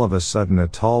when all of a sudden a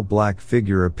tall black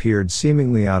figure appeared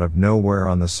seemingly out of nowhere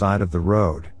on the side of the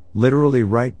road, literally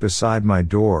right beside my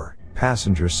door,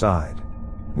 passenger side.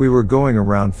 We were going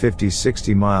around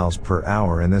 50-60 miles per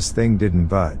hour and this thing didn't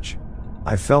budge.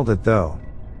 I felt it though.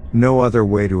 No other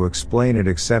way to explain it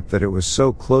except that it was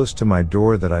so close to my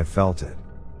door that I felt it.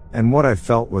 And what I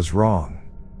felt was wrong.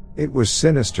 It was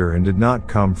sinister and did not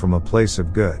come from a place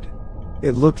of good.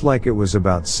 It looked like it was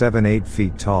about 7-8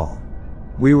 feet tall.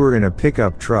 We were in a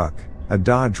pickup truck, a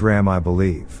Dodge Ram I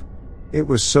believe. It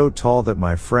was so tall that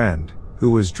my friend,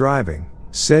 who was driving,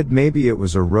 said maybe it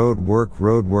was a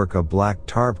roadwork, a black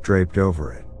tarp draped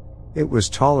over it. It was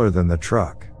taller than the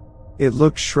truck. It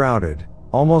looked shrouded,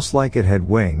 almost like it had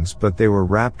wings, but they were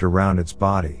wrapped around its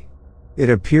body. It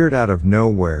appeared out of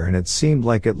nowhere, and it seemed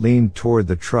like it leaned toward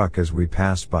the truck as we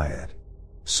passed by it.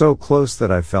 So close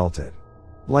that I felt it.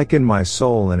 Like in my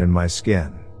soul and in my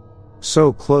skin.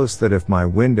 So close that if my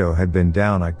window had been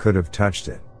down I could have touched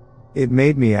it. It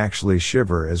made me actually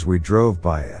shiver as we drove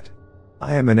by it.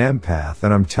 I am an empath,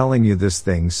 and I'm telling you, this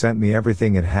thing sent me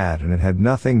everything it had, and it had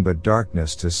nothing but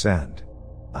darkness to send.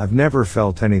 I've never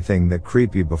felt anything that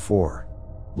creepy before.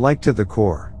 Like to the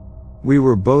core. We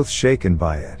were both shaken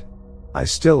by it. I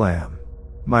still am.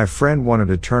 My friend wanted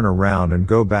to turn around and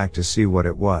go back to see what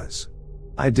it was.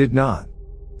 I did not.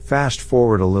 Fast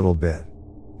forward a little bit.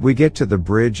 We get to the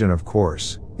bridge and of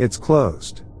course, it's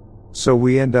closed. So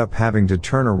we end up having to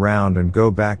turn around and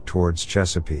go back towards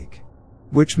Chesapeake.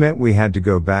 Which meant we had to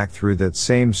go back through that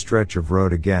same stretch of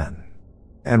road again.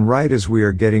 And right as we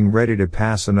are getting ready to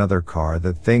pass another car,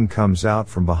 that thing comes out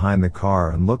from behind the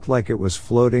car and looked like it was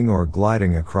floating or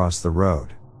gliding across the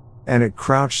road. And it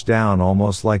crouched down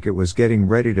almost like it was getting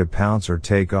ready to pounce or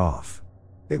take off.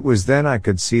 It was then I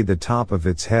could see the top of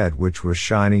its head, which was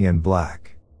shiny and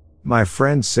black. My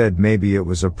friend said maybe it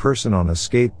was a person on a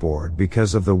skateboard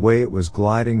because of the way it was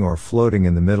gliding or floating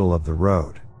in the middle of the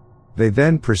road. They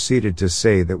then proceeded to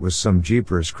say that was some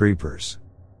Jeepers Creepers.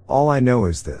 All I know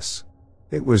is this.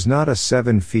 It was not a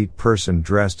 7 feet person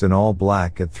dressed in all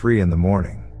black at 3 in the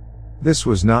morning. This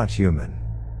was not human.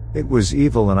 It was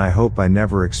evil, and I hope I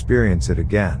never experience it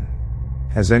again.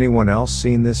 Has anyone else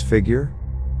seen this figure?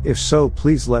 If so,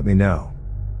 please let me know.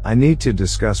 I need to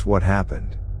discuss what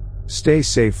happened. Stay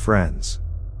safe, friends.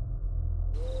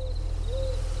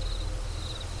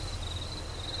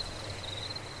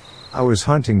 I was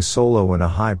hunting solo in a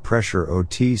high-pressure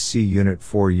OTC unit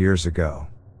 4 years ago.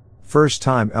 First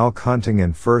time elk hunting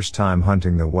and first time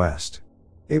hunting the West.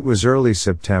 It was early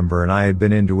September and I had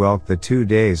been into elk the 2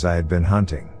 days I had been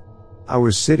hunting. I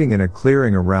was sitting in a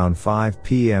clearing around 5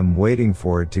 p.m. waiting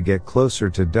for it to get closer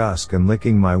to dusk and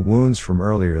licking my wounds from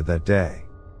earlier that day.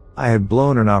 I had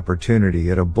blown an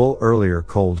opportunity at a bull earlier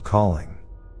cold calling.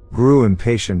 Grew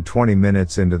impatient 20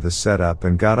 minutes into the setup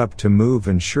and got up to move,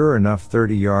 and sure enough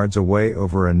 30 yards away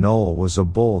over a knoll was a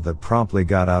bull that promptly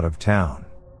got out of town.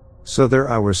 So there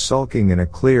I was sulking in a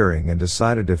clearing and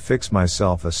decided to fix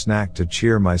myself a snack to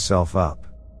cheer myself up.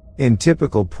 In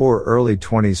typical poor early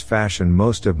 20s fashion,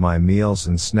 most of my meals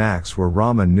and snacks were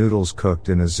ramen noodles cooked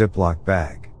in a Ziploc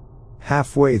bag.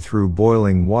 Halfway through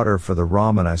boiling water for the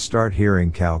ramen I start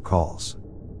hearing cow calls.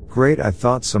 Great, I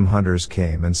thought some hunters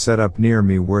came and set up near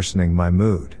me, worsening my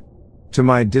mood. To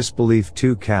my disbelief,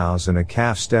 2 cows and a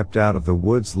calf stepped out of the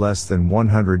woods less than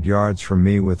 100 yards from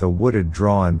me with a wooded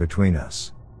draw in between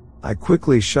us. I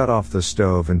quickly shut off the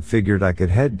stove and figured I could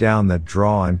head down that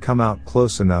draw and come out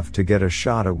close enough to get a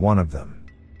shot at one of them.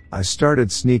 I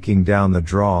started sneaking down the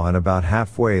draw, and about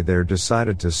halfway there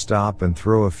decided to stop and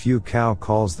throw a few cow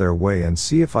calls their way and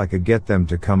see if I could get them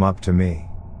to come up to me.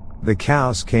 The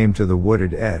cows came to the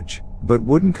wooded edge, but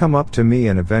wouldn't come up to me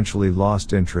and eventually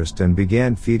lost interest and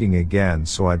began feeding again,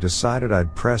 so I decided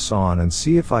I'd press on and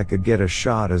see if I could get a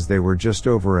shot as they were just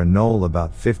over a knoll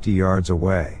about 50 yards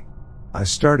away. I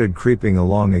started creeping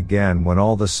along again when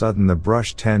all of a sudden the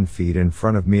brush 10 feet in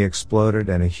front of me exploded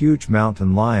and a huge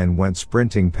mountain lion went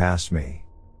sprinting past me.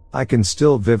 I can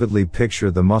still vividly picture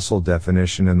the muscle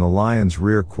definition in the lion's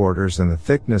rear quarters and the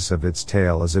thickness of its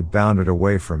tail as it bounded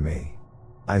away from me.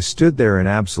 I stood there in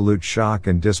absolute shock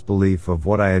and disbelief of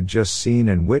what I had just seen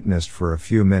and witnessed for a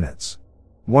few minutes.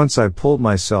 Once I pulled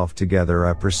myself together,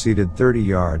 I proceeded 30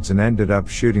 yards and ended up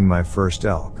shooting my first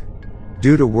elk.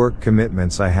 Due to work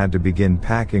commitments, I had to begin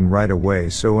packing right away,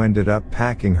 so ended up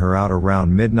packing her out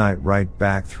around midnight right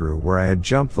back through where I had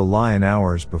jumped the lion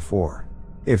hours before.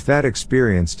 If that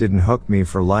experience didn't hook me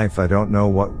for life, I don't know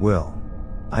what will.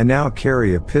 I now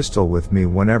carry a pistol with me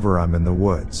whenever I'm in the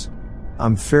woods.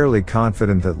 I'm fairly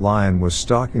confident that lion was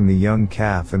stalking the young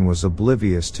calf and was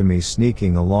oblivious to me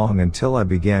sneaking along until I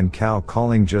began cow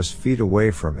calling just feet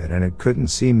away from it and it couldn't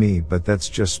see me, but that's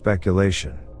just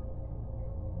speculation.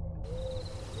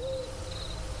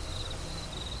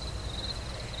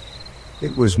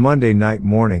 It was Monday night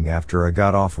morning after I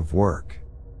got off of work.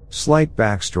 Slight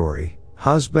backstory,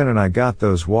 husband and I got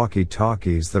those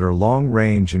walkie-talkies that are long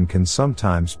range and can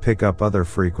sometimes pick up other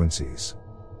frequencies.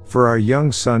 For our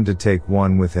young son to take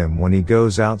one with him when he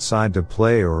goes outside to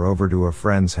play or over to a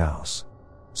friend's house.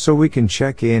 So we can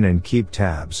check in and keep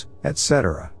tabs,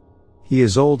 etc. He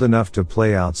is old enough to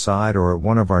play outside or at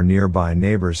one of our nearby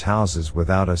neighbors' houses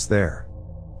without us there.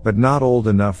 But not old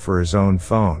enough for his own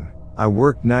phone. I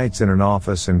worked nights in an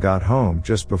office and got home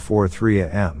just before 3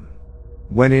 a.m.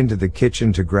 Went into the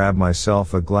kitchen to grab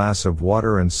myself a glass of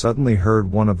water and suddenly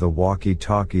heard one of the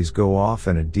walkie-talkies go off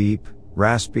and a deep,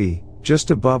 raspy,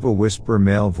 just above a whisper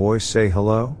male voice say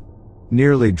hello.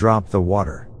 Nearly dropped the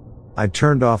water. I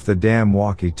turned off the damn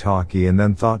walkie-talkie and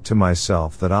then thought to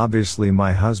myself that obviously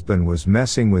my husband was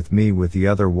messing with me with the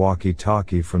other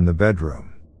walkie-talkie from the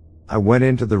bedroom. I went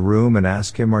into the room and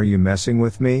asked him, "Are you messing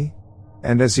with me?"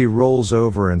 And as he rolls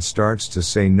over and starts to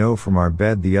say no from our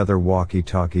bed, the other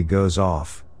walkie-talkie goes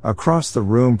off, across the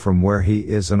room from where he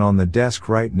is and on the desk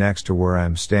right next to where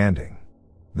I'm standing.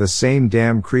 The same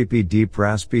damn creepy deep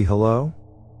raspy hello?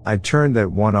 I turned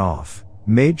that one off,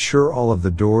 made sure all of the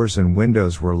doors and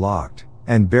windows were locked,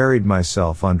 and buried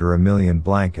myself under a million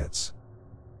blankets.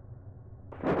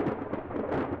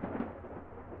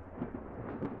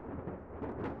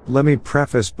 Let me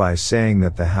preface by saying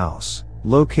that the house,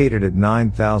 located at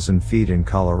 9,000 feet in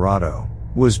Colorado,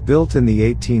 was built in the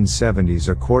 1870s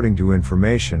according to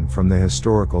information from the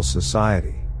Historical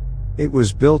Society. It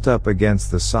was built up against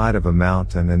the side of a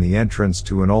mountain and the entrance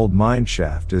to an old mine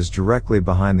shaft is directly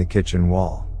behind the kitchen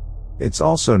wall. It's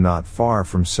also not far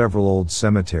from several old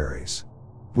cemeteries.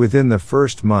 Within the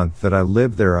first month that I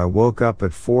lived there, I woke up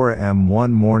at 4 a.m.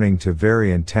 one morning to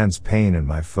very intense pain in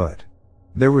my foot.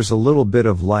 There was a little bit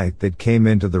of light that came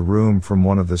into the room from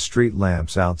one of the street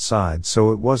lamps outside,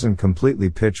 so it wasn't completely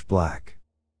pitch black.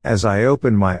 As I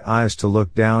opened my eyes to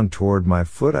look down toward my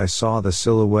foot, I saw the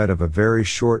silhouette of a very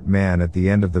short man at the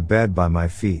end of the bed by my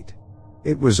feet.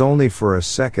 It was only for a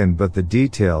second, but the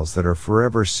details that are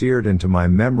forever seared into my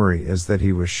memory is that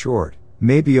he was short,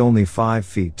 maybe only 5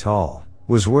 feet tall,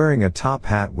 was wearing a top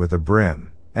hat with a brim,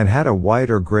 and had a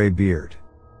white or gray beard.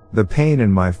 The pain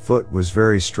in my foot was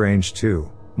very strange too.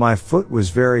 My foot was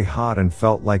very hot and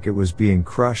felt like it was being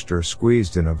crushed or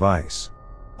squeezed in a vice.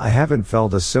 I haven't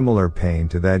felt a similar pain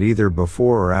to that either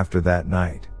before or after that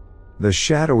night. The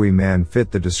shadowy man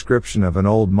fit the description of an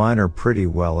old miner pretty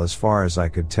well as far as I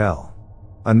could tell.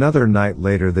 Another night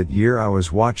later that year, I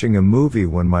was watching a movie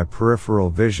when my peripheral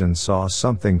vision saw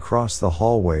something cross the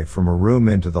hallway from a room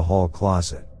into the hall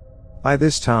closet. By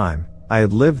this time, I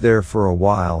had lived there for a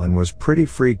while and was pretty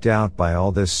freaked out by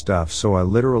all this stuff, so I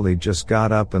literally just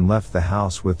got up and left the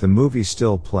house with the movie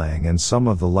still playing and some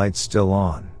of the lights still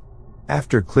on.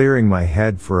 After clearing my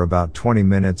head for about 20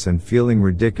 minutes and feeling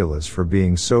ridiculous for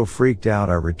being so freaked out,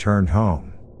 I returned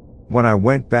home. When I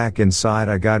went back inside,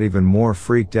 I got even more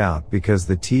freaked out because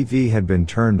the TV had been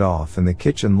turned off and the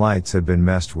kitchen lights had been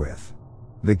messed with.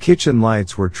 The kitchen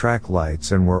lights were track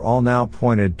lights and were all now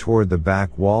pointed toward the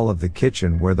back wall of the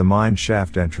kitchen where the mine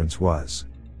shaft entrance was.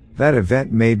 That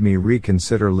event made me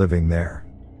reconsider living there.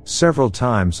 Several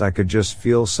times I could just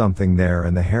feel something there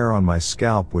and the hair on my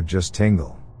scalp would just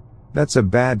tingle. That's a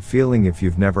bad feeling if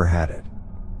you've never had it.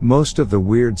 Most of the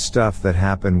weird stuff that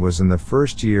happened was in the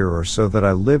first year or so that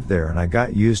I lived there, and I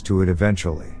got used to it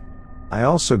eventually. I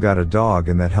also got a dog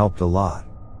and that helped a lot.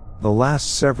 The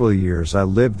last several years I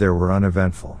lived there were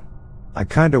uneventful. I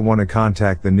kinda want to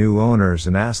contact the new owners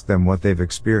and ask them what they've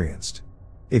experienced.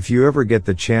 If you ever get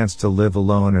the chance to live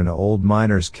alone in an old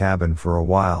miner's cabin for a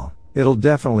while, it'll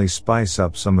definitely spice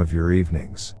up some of your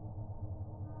evenings.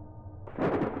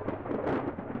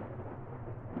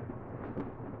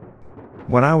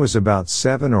 When I was about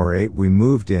 7 or 8, we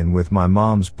moved in with my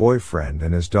mom's boyfriend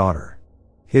and his daughter.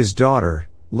 His daughter,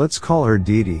 let's call her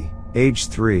Dee Dee, age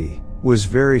 3, was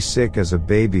very sick as a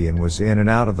baby and was in and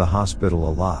out of the hospital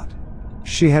a lot.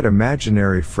 She had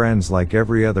imaginary friends like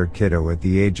every other kiddo at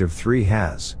the age of 3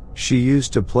 has. She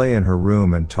used to play in her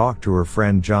room and talk to her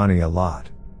friend Johnny a lot.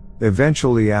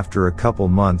 Eventually, after a couple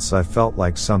months, I felt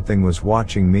like something was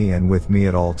watching me and with me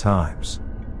at all times.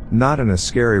 Not in a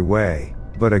scary way,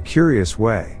 but a curious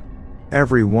way.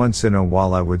 Every once in a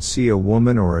while I would see a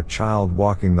woman or a child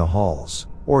walking the halls,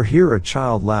 or hear a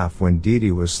child laugh when Dee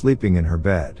Dee was sleeping in her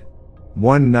bed.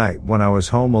 One night when I was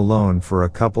home alone for a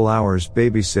couple hours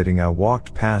babysitting, I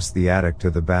walked past the attic to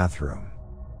the bathroom.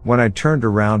 When I turned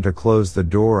around to close the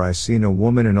door, I seen a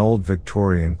woman in old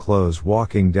Victorian clothes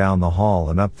walking down the hall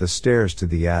and up the stairs to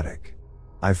the attic.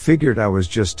 I figured I was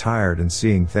just tired and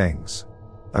seeing things.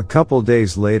 A couple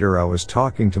days later, I was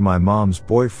talking to my mom's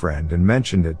boyfriend and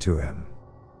mentioned it to him.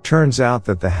 Turns out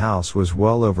that the house was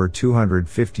well over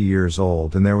 250 years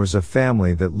old, and there was a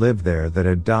family that lived there that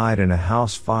had died in a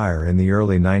house fire in the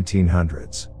early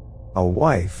 1900s. A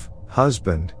wife,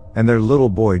 husband, and their little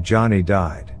boy Johnny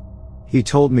died. He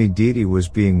told me Dee Dee was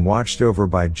being watched over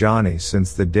by Johnny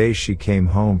since the day she came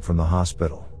home from the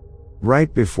hospital.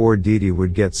 Right before Dee Dee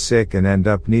would get sick and end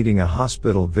up needing a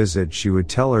hospital visit, she would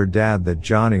tell her dad that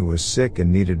Johnny was sick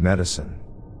and needed medicine.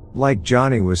 Like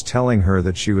Johnny was telling her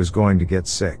that she was going to get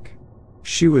sick.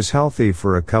 She was healthy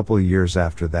for a couple years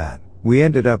after that. We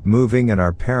ended up moving and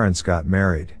our parents got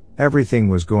married. Everything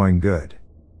was going good.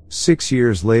 6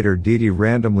 years later, Dee Dee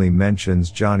randomly mentions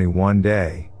Johnny one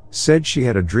day, said she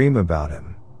had a dream about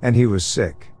him, and he was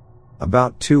sick.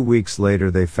 About 2 weeks later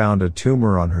they found a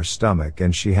tumor on her stomach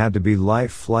and she had to be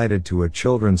life-flighted to a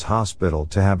children's hospital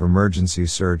to have emergency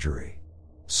surgery.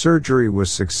 Surgery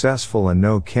was successful and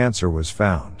no cancer was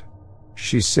found.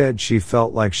 She said she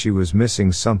felt like she was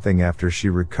missing something after she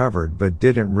recovered but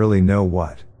didn't really know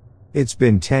what. It's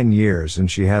been 10 years and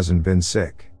she hasn't been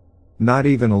sick. Not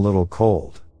even a little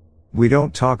cold. We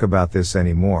don't talk about this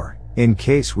anymore, in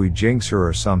case we jinx her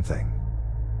or something.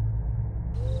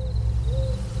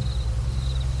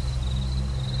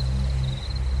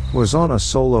 Was on a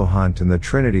solo hunt in the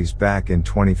Trinities back in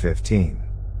 2015.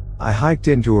 I hiked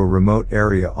into a remote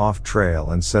area off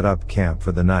trail and set up camp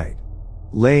for the night.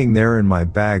 Laying there in my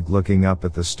bag looking up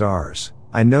at the stars,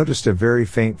 I noticed a very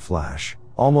faint flash,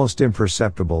 almost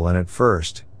imperceptible, and at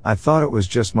first, I thought it was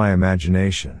just my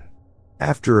imagination.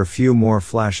 After a few more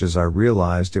flashes I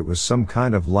realized it was some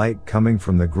kind of light coming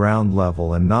from the ground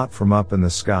level and not from up in the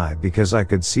sky because I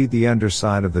could see the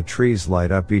underside of the trees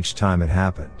light up each time it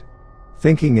happened.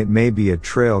 Thinking it may be a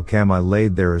trail cam, I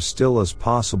laid there as still as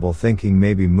possible, thinking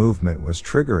maybe movement was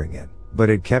triggering it, but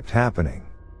it kept happening.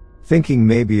 Thinking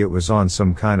maybe it was on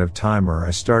some kind of timer,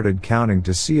 I started counting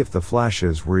to see if the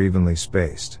flashes were evenly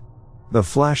spaced. The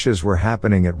flashes were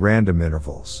happening at random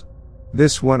intervals.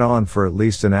 This went on for at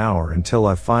least an hour until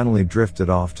I finally drifted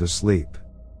off to sleep.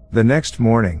 The next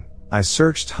morning, I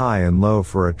searched high and low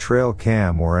for a trail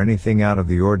cam or anything out of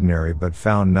the ordinary but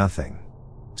found nothing.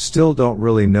 Still don't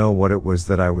really know what it was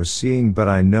that I was seeing, but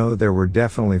I know there were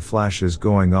definitely flashes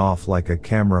going off like a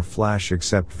camera flash,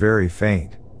 except very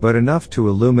faint, but enough to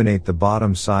illuminate the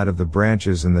bottom side of the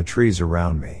branches and the trees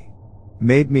around me.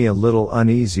 Made me a little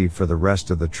uneasy for the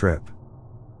rest of the trip.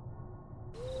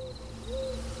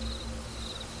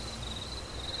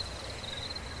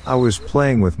 I was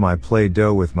playing with my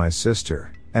Play-Doh with my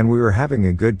sister, and we were having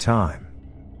a good time.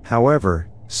 However,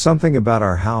 something about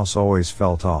our house always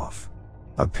felt off.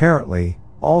 Apparently,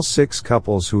 all 6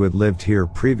 couples who had lived here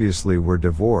previously were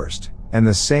divorced, and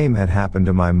the same had happened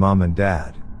to my mom and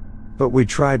dad. But we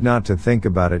tried not to think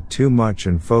about it too much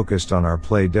and focused on our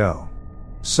Play-Doh.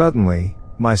 Suddenly,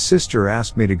 my sister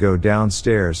asked me to go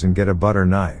downstairs and get a butter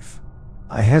knife.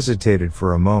 I hesitated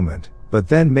for a moment, but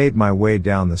then made my way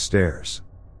down the stairs.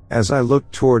 As I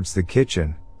looked towards the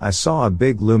kitchen, I saw a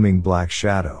big looming black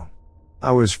shadow.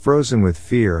 I was frozen with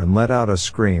fear and let out a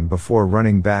scream before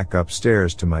running back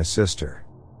upstairs to my sister.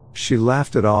 She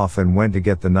laughed it off and went to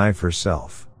get the knife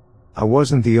herself. I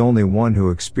wasn't the only one who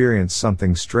experienced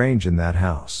something strange in that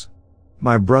house.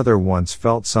 My brother once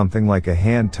felt something like a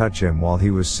hand touch him while he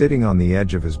was sitting on the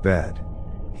edge of his bed.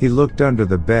 He looked under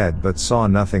the bed but saw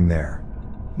nothing there.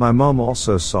 My mom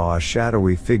also saw a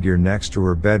shadowy figure next to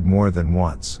her bed more than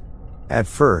once. At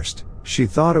first, she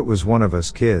thought it was one of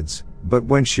us kids, but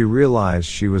when she realized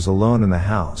she was alone in the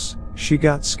house, she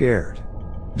got scared.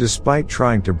 Despite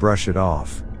trying to brush it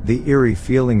off, the eerie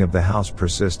feeling of the house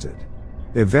persisted.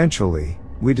 Eventually,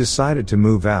 we decided to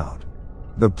move out.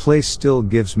 The place still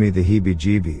gives me the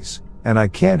heebie-jeebies, and I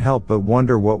can't help but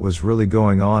wonder what was really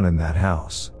going on in that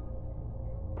house.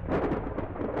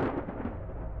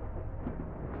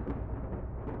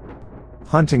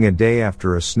 Hunting a day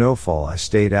after a snowfall, I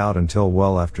stayed out until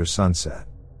well after sunset.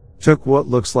 Took what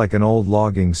looks like an old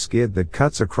logging skid that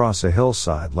cuts across a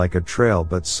hillside like a trail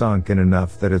but sunk in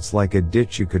enough that it's like a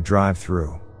ditch you could drive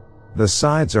through. The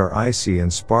sides are icy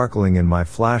and sparkling in my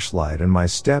flashlight and my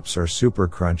steps are super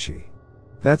crunchy.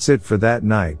 That's it for that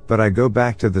night, but I go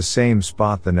back to the same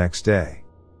spot the next day.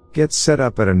 Get set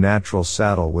up at a natural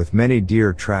saddle with many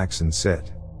deer tracks and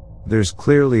sit. There's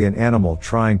clearly an animal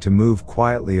trying to move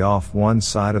quietly off one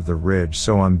side of the ridge,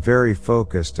 so I'm very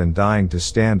focused and dying to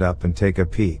stand up and take a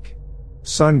peek.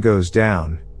 Sun goes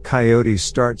down, coyotes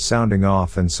start sounding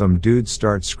off and some dudes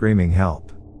start screaming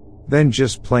help. Then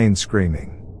just plain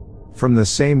screaming. From the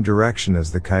same direction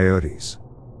as the coyotes.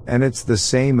 And it's the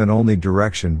same and only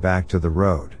direction back to the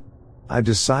road. I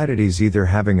decided he's either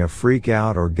having a freak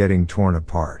out or getting torn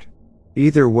apart.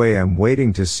 Either way, I'm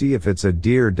waiting to see if it's a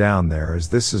deer down there, as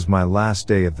this is my last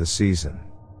day of the season.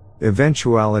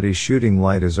 Eventuality shooting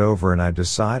light is over and I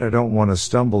decide I don't want to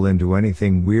stumble into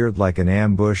anything weird like an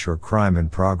ambush or crime in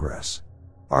progress.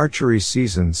 Archery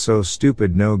season, so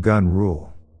stupid no gun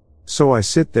rule. So I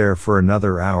sit there for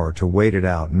another hour to wait it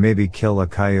out and maybe kill a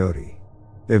coyote.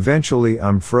 Eventually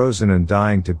I'm frozen and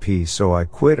dying to pee, so I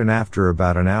quit, and after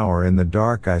about an hour in the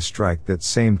dark I strike that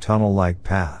same tunnel-like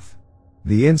path.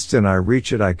 The instant I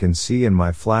reach it, I can see in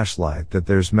my flashlight that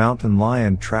there's mountain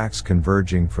lion tracks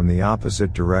converging from the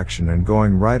opposite direction and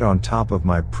going right on top of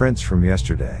my prints from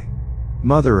yesterday.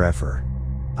 Mother effer.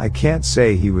 I can't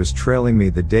say he was trailing me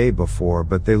the day before,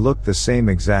 but they look the same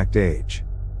exact age.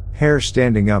 Hair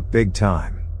standing up big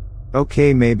time.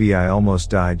 Okay, maybe I almost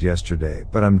died yesterday,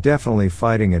 but I'm definitely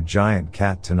fighting a giant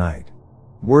cat tonight.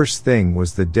 Worst thing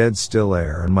was the dead still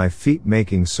air and my feet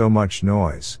making so much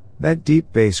noise, that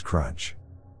deep bass crunch.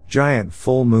 Giant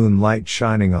full moon light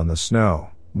shining on the snow,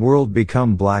 world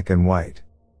become black and white.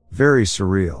 Very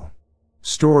surreal.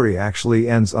 Story actually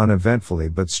ends uneventfully,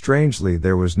 but strangely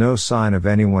there was no sign of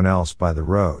anyone else by the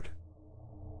road.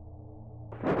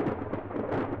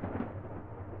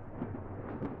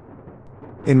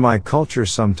 In my culture,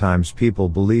 sometimes people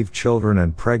believe children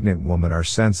and pregnant women are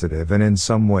sensitive, and in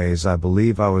some ways I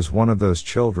believe I was one of those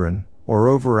children, or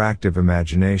overactive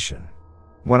imagination.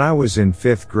 When I was in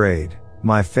 5th grade,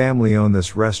 my family owned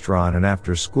this restaurant, and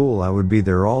after school I would be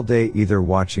there all day, either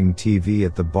watching TV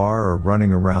at the bar or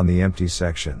running around the empty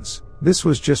sections. This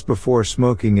was just before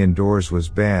smoking indoors was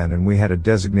banned, and we had a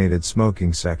designated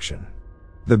smoking section.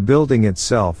 The building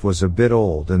itself was a bit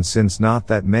old, and since not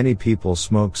that many people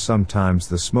smoked, sometimes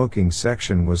the smoking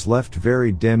section was left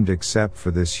very dimmed except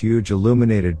for this huge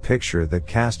illuminated picture that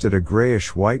casted a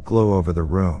grayish-white glow over the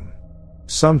room.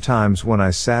 Sometimes when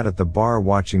I sat at the bar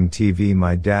watching TV,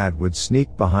 my dad would sneak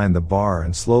behind the bar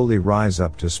and slowly rise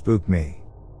up to spook me.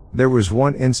 There was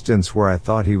one instance where I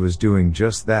thought he was doing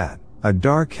just that. A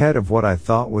dark head of what I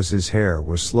thought was his hair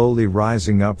was slowly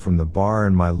rising up from the bar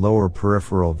in my lower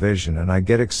peripheral vision, and I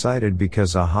get excited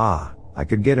because aha, I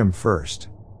could get him first.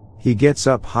 He gets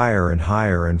up higher and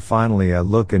higher, and finally I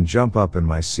look and jump up in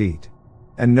my seat.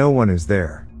 And no one is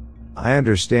there. I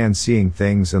understand seeing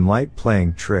things and light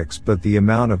playing tricks, but the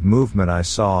amount of movement I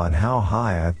saw and how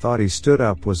high I thought he stood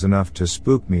up was enough to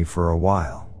spook me for a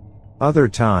while. Other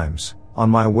times, on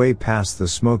my way past the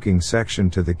smoking section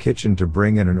to the kitchen to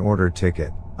bring in an order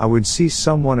ticket, I would see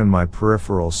someone in my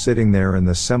peripheral sitting there in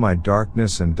the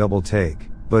semi-darkness and double take,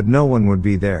 but no one would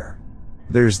be there.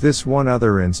 There's this one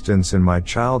other instance in my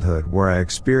childhood where I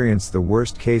experienced the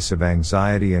worst case of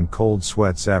anxiety and cold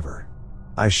sweats ever.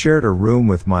 I shared a room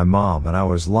with my mom, and I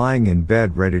was lying in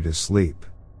bed ready to sleep.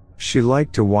 She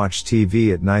liked to watch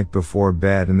TV at night before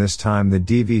bed, and this time the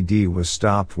DVD was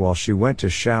stopped while she went to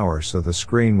shower, so the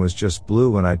screen was just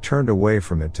blue, and I turned away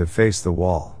from it to face the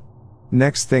wall.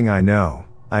 Next thing I know,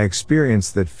 I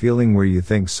experienced that feeling where you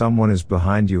think someone is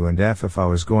behind you, and if I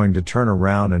was going to turn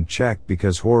around and check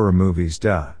because horror movies,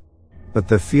 duh. But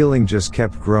the feeling just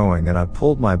kept growing, and I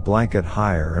pulled my blanket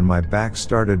higher and my back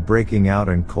started breaking out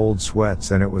in cold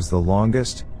sweats, and it was the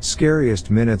longest, scariest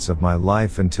minutes of my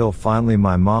life until finally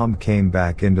my mom came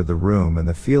back into the room and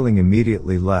the feeling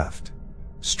immediately left.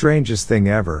 Strangest thing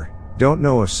ever. Don't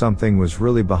know if something was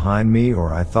really behind me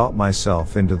or I thought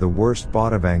myself into the worst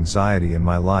bout of anxiety in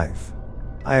my life.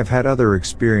 I have had other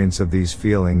experience of these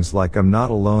feelings, like I'm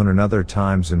not alone in other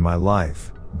times in my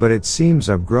life, but it seems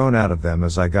I've grown out of them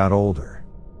as I got older.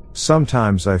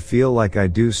 Sometimes I feel like I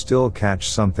do still catch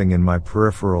something in my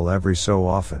peripheral every so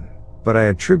often, but I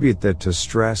attribute that to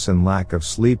stress and lack of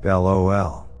sleep,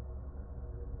 lol.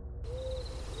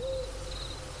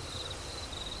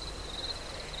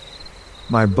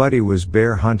 My buddy was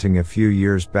bear hunting a few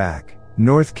years back,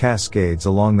 North Cascades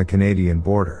along the Canadian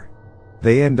border.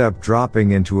 They end up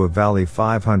dropping into a valley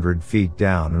 500 feet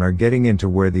down and are getting into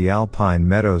where the alpine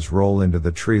meadows roll into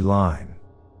the tree line.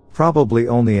 Probably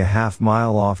only a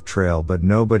half-mile off trail, but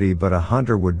nobody but a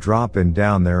hunter would drop in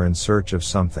down there in search of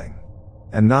something.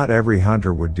 And not every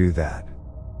hunter would do that.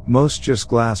 Most just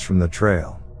glass from the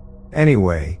trail.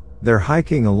 Anyway, they're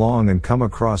hiking along and come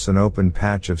across an open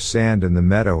patch of sand in the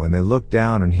meadow, and they look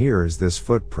down, and here is this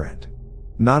footprint.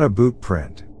 Not a boot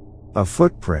print. A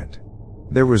footprint.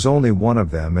 There was only one of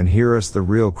them, and here's the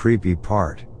real creepy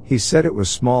part. He said it was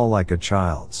small like a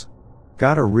child's.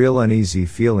 Got a real uneasy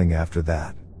feeling after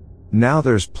that. Now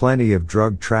there's plenty of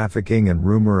drug trafficking and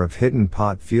rumor of hidden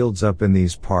pot fields up in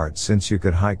these parts, since you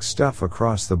could hike stuff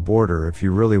across the border if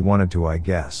you really wanted to, I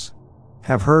guess.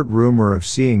 Have heard rumor of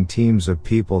seeing teams of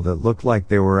people that looked like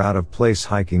they were out of place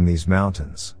hiking these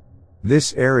mountains.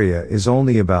 This area is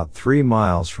only about 3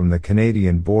 miles from the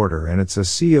Canadian border, and it's a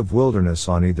sea of wilderness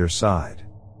on either side.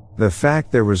 The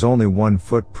fact there was only one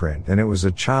footprint and it was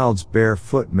a child's bare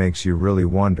foot makes you really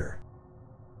wonder.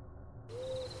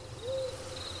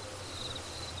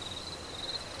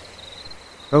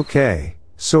 Okay,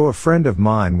 so a friend of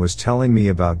mine was telling me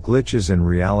about glitches in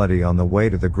reality on the way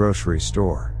to the grocery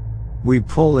store. We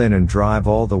pull in and drive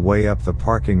all the way up the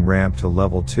parking ramp to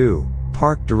level 2,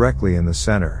 park directly in the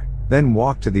center. then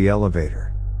walk to the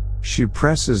elevator. She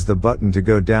presses the button to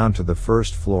go down to the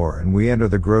first floor and we enter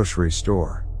the grocery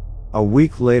store. A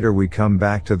week later we come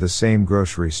back to the same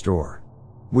grocery store.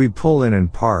 We pull in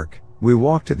and park, we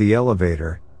walk to the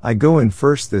elevator, I go in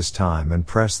first this time and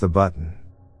press the button.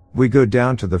 We go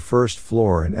down to the first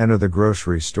floor and enter the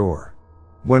grocery store.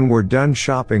 When we're done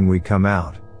shopping we come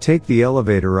out, take the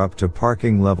elevator up to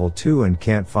parking level 2 and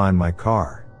can't find my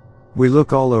car. We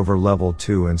look all over level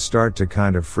 2 and start to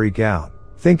kind of freak out,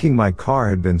 thinking my car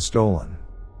had been stolen.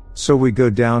 So we go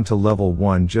down to level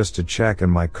 1 just to check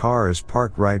and my car is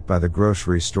parked right by the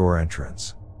grocery store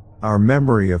entrance. Our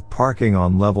memory of parking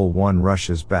on level 1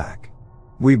 rushes back.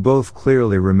 We both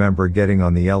clearly remember getting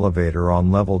on the elevator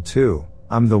on level 2.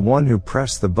 I'm the one who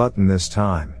pressed the button this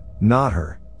time, not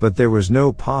her, but there was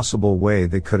no possible way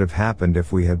that could have happened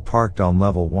if we had parked on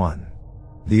level 1.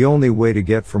 The only way to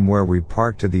get from where we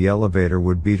parked to the elevator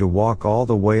would be to walk all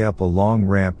the way up a long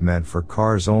ramp meant for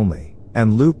cars only,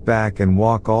 and loop back and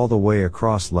walk all the way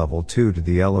across level 2 to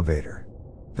the elevator.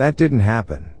 That didn't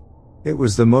happen. It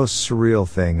was the most surreal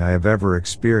thing I have ever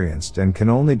experienced and can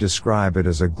only describe it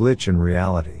as a glitch in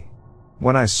reality.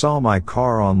 When I saw my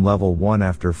car on level 1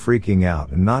 after freaking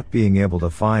out and not being able to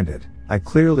find it, I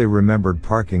clearly remembered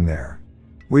parking there.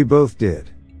 We both did.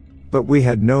 But we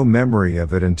had no memory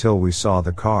of it until we saw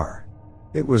the car.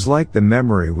 It was like the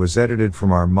memory was edited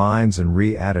from our minds and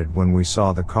re-added when we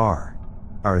saw the car.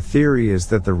 Our theory is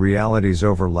that the realities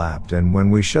overlapped and when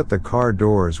we shut the car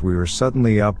doors we were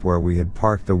suddenly up where we had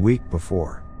parked the week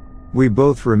before. We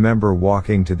both remember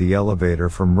walking to the elevator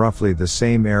from roughly the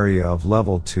same area of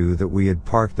level 2 that we had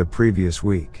parked the previous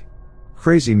week.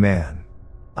 Crazy man.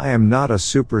 I am not a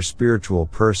super spiritual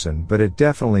person, but it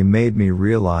definitely made me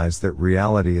realize that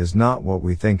reality is not what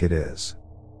we think it is.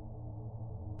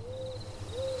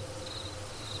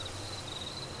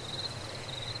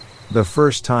 The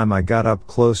first time I got up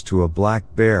close to a black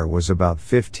bear was about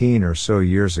 15 or so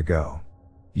years ago.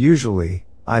 Usually,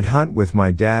 I'd hunt with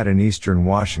my dad in eastern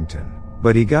Washington,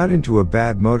 but he got into a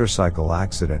bad motorcycle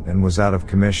accident and was out of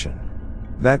commission.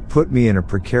 That put me in a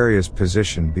precarious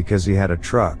position because he had a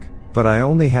truck, but I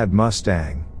only had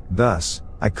Mustang, thus,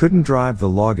 I couldn't drive the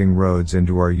logging roads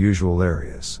into our usual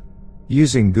areas.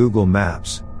 Using Google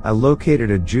Maps, I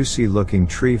located a juicy looking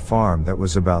tree farm that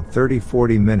was about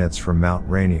 30-40 minutes from Mount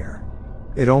Rainier.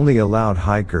 It only allowed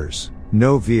hikers,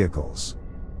 no vehicles,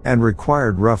 and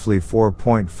required roughly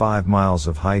 4.5 miles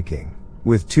of hiking,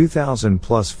 with 2,000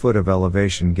 plus foot of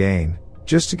elevation gain,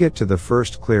 just to get to the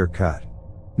first clear cut.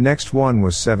 Next one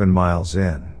was 7 miles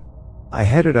in. I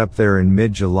headed up there in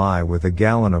mid-July with a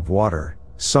gallon of water,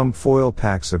 some foil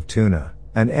packs of tuna,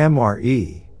 an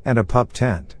MRE, and a pup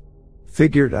tent.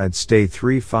 Figured I'd stay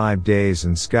 3-5 days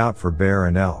and scout for bear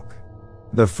and elk.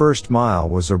 The first mile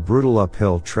was a brutal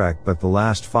uphill trek, but the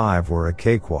last 5 were a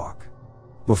cakewalk.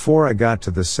 Before I got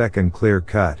to the second clear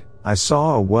cut, I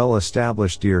saw a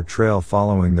well-established deer trail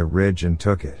following the ridge and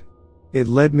took it. It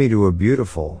led me to a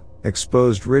beautiful,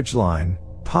 exposed ridgeline,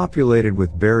 populated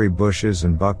with berry bushes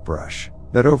and buckbrush,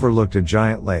 that overlooked a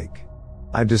giant lake.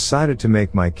 I decided to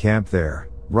make my camp there,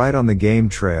 right on the game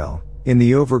trail, in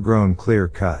the overgrown clear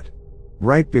cut.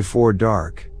 Right before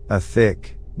dark, a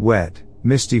thick, wet,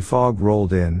 misty fog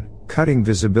rolled in, cutting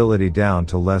visibility down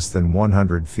to less than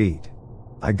 100 feet.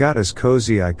 I got as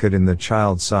cozy I could in the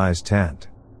child-sized tent.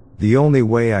 The only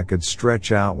way I could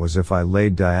stretch out was if I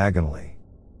laid diagonally.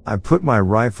 I put my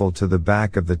rifle to the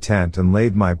back of the tent and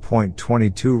laid my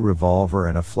 .22 revolver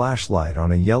and a flashlight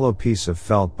on a yellow piece of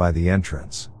felt by the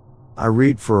entrance. I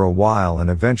read for a while and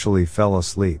eventually fell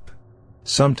asleep.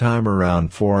 Sometime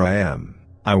around 4 a.m.,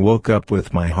 I woke up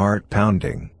with my heart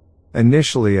pounding.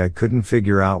 Initially I couldn't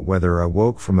figure out whether I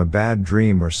woke from a bad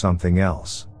dream or something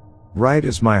else. Right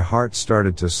as my heart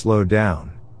started to slow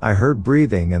down, I heard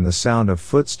breathing and the sound of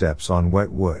footsteps on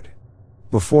wet wood.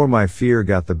 Before my fear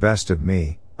got the best of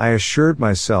me, I assured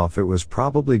myself it was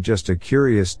probably just a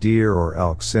curious deer or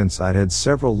elk since I'd had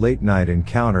several late-night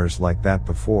encounters like that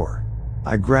before.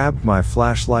 I grabbed my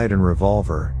flashlight and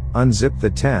revolver, unzipped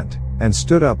the tent, and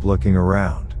stood up looking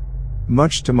around.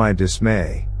 Much to my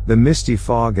dismay, the misty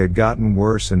fog had gotten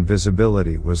worse and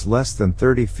visibility was less than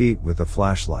 30 feet with a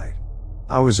flashlight.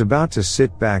 I was about to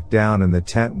sit back down in the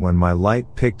tent when my light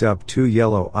picked up 2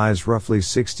 yellow eyes roughly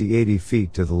 60-80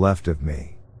 feet to the left of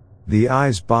me. The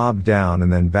eyes bobbed down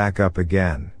and then back up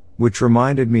again, which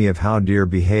reminded me of how deer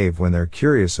behave when they're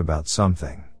curious about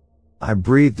something. I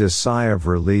breathed a sigh of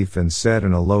relief and said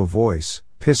in a low voice,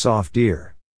 "Piss off,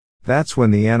 deer." That's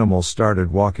when the animal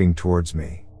started walking towards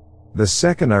me. The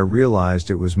second I realized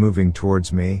it was moving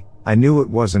towards me, I knew it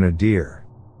wasn't a deer.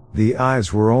 The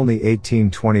eyes were only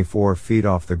 18-24 feet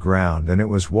off the ground and it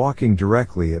was walking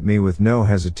directly at me with no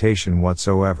hesitation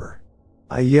whatsoever.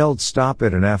 I yelled, "Stop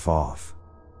it and F off."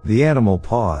 The animal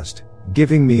paused,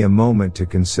 giving me a moment to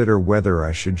consider whether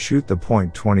I should shoot the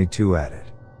 .22 at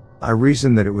it. I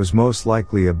reasoned that it was most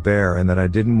likely a bear and that I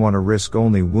didn't want to risk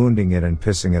only wounding it and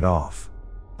pissing it off.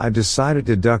 I decided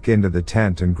to duck into the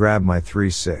tent and grab my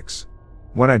 .36.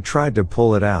 When I tried to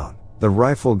pull it out, the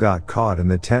rifle got caught in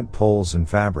the tent poles and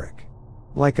fabric.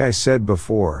 Like I said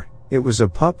before, it was a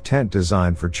pup tent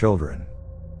designed for children.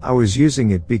 I was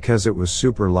using it because it was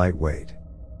super lightweight.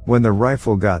 When the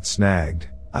rifle got snagged,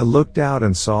 I looked out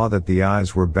and saw that the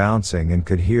eyes were bouncing and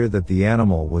could hear that the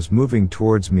animal was moving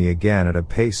towards me again at a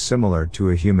pace similar to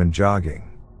a human jogging.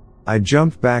 I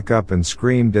jumped back up and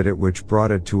screamed at it, which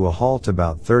brought it to a halt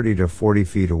about 30 to 40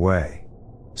 feet away.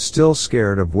 Still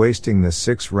scared of wasting the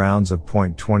 6 rounds of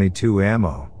 .22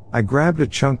 ammo, I grabbed a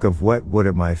chunk of wet wood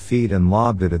at my feet and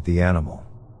lobbed it at the animal.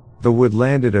 The wood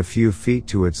landed a few feet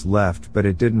to its left, but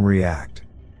it didn't react.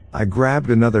 I grabbed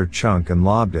another chunk and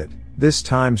lobbed it, this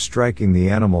time striking the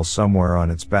animal somewhere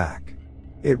on its back.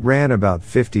 It ran about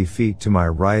 50 feet to my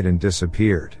right and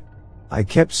disappeared. I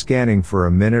kept scanning for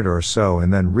a minute or so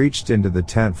and then reached into the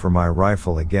tent for my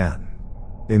rifle again.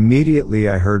 Immediately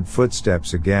I heard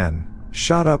footsteps again,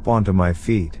 shot up onto my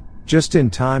feet, just in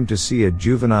time to see a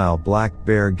juvenile black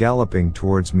bear galloping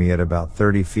towards me at about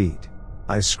 30 feet.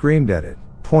 I screamed at it,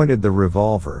 pointed the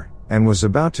revolver, and was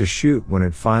about to shoot when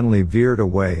it finally veered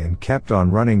away and kept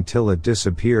on running till it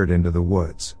disappeared into the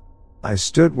woods. I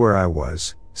stood where I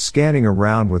was, scanning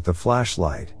around with the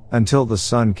flashlight, until the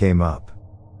sun came up.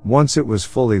 Once it was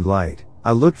fully light,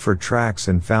 I looked for tracks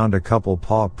and found a couple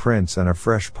paw prints and a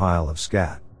fresh pile of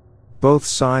scat. Both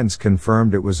signs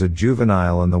confirmed it was a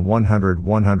juvenile in the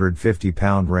 100-150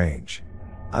 pound range.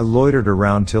 I loitered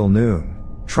around till noon,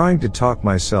 trying to talk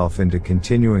myself into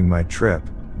continuing my trip,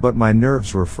 but my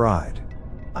nerves were fried.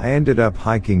 I ended up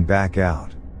hiking back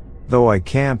out. Though I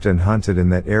camped and hunted in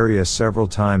that area several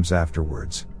times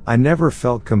afterwards, I never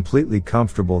felt completely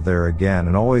comfortable there again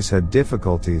and always had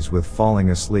difficulties with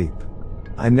falling asleep.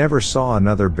 I never saw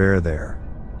another bear there.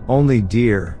 Only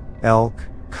deer, elk,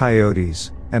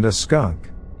 coyotes, and a skunk.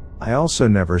 I also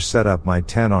never set up my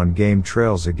tent on game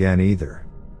trails again either.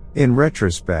 In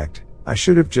retrospect, I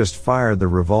should have just fired the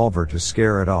revolver to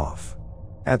scare it off.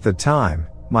 At the time,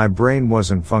 my brain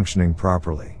wasn't functioning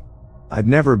properly. I'd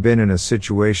never been in a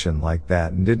situation like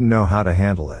that and didn't know how to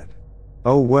handle it.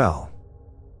 Oh well.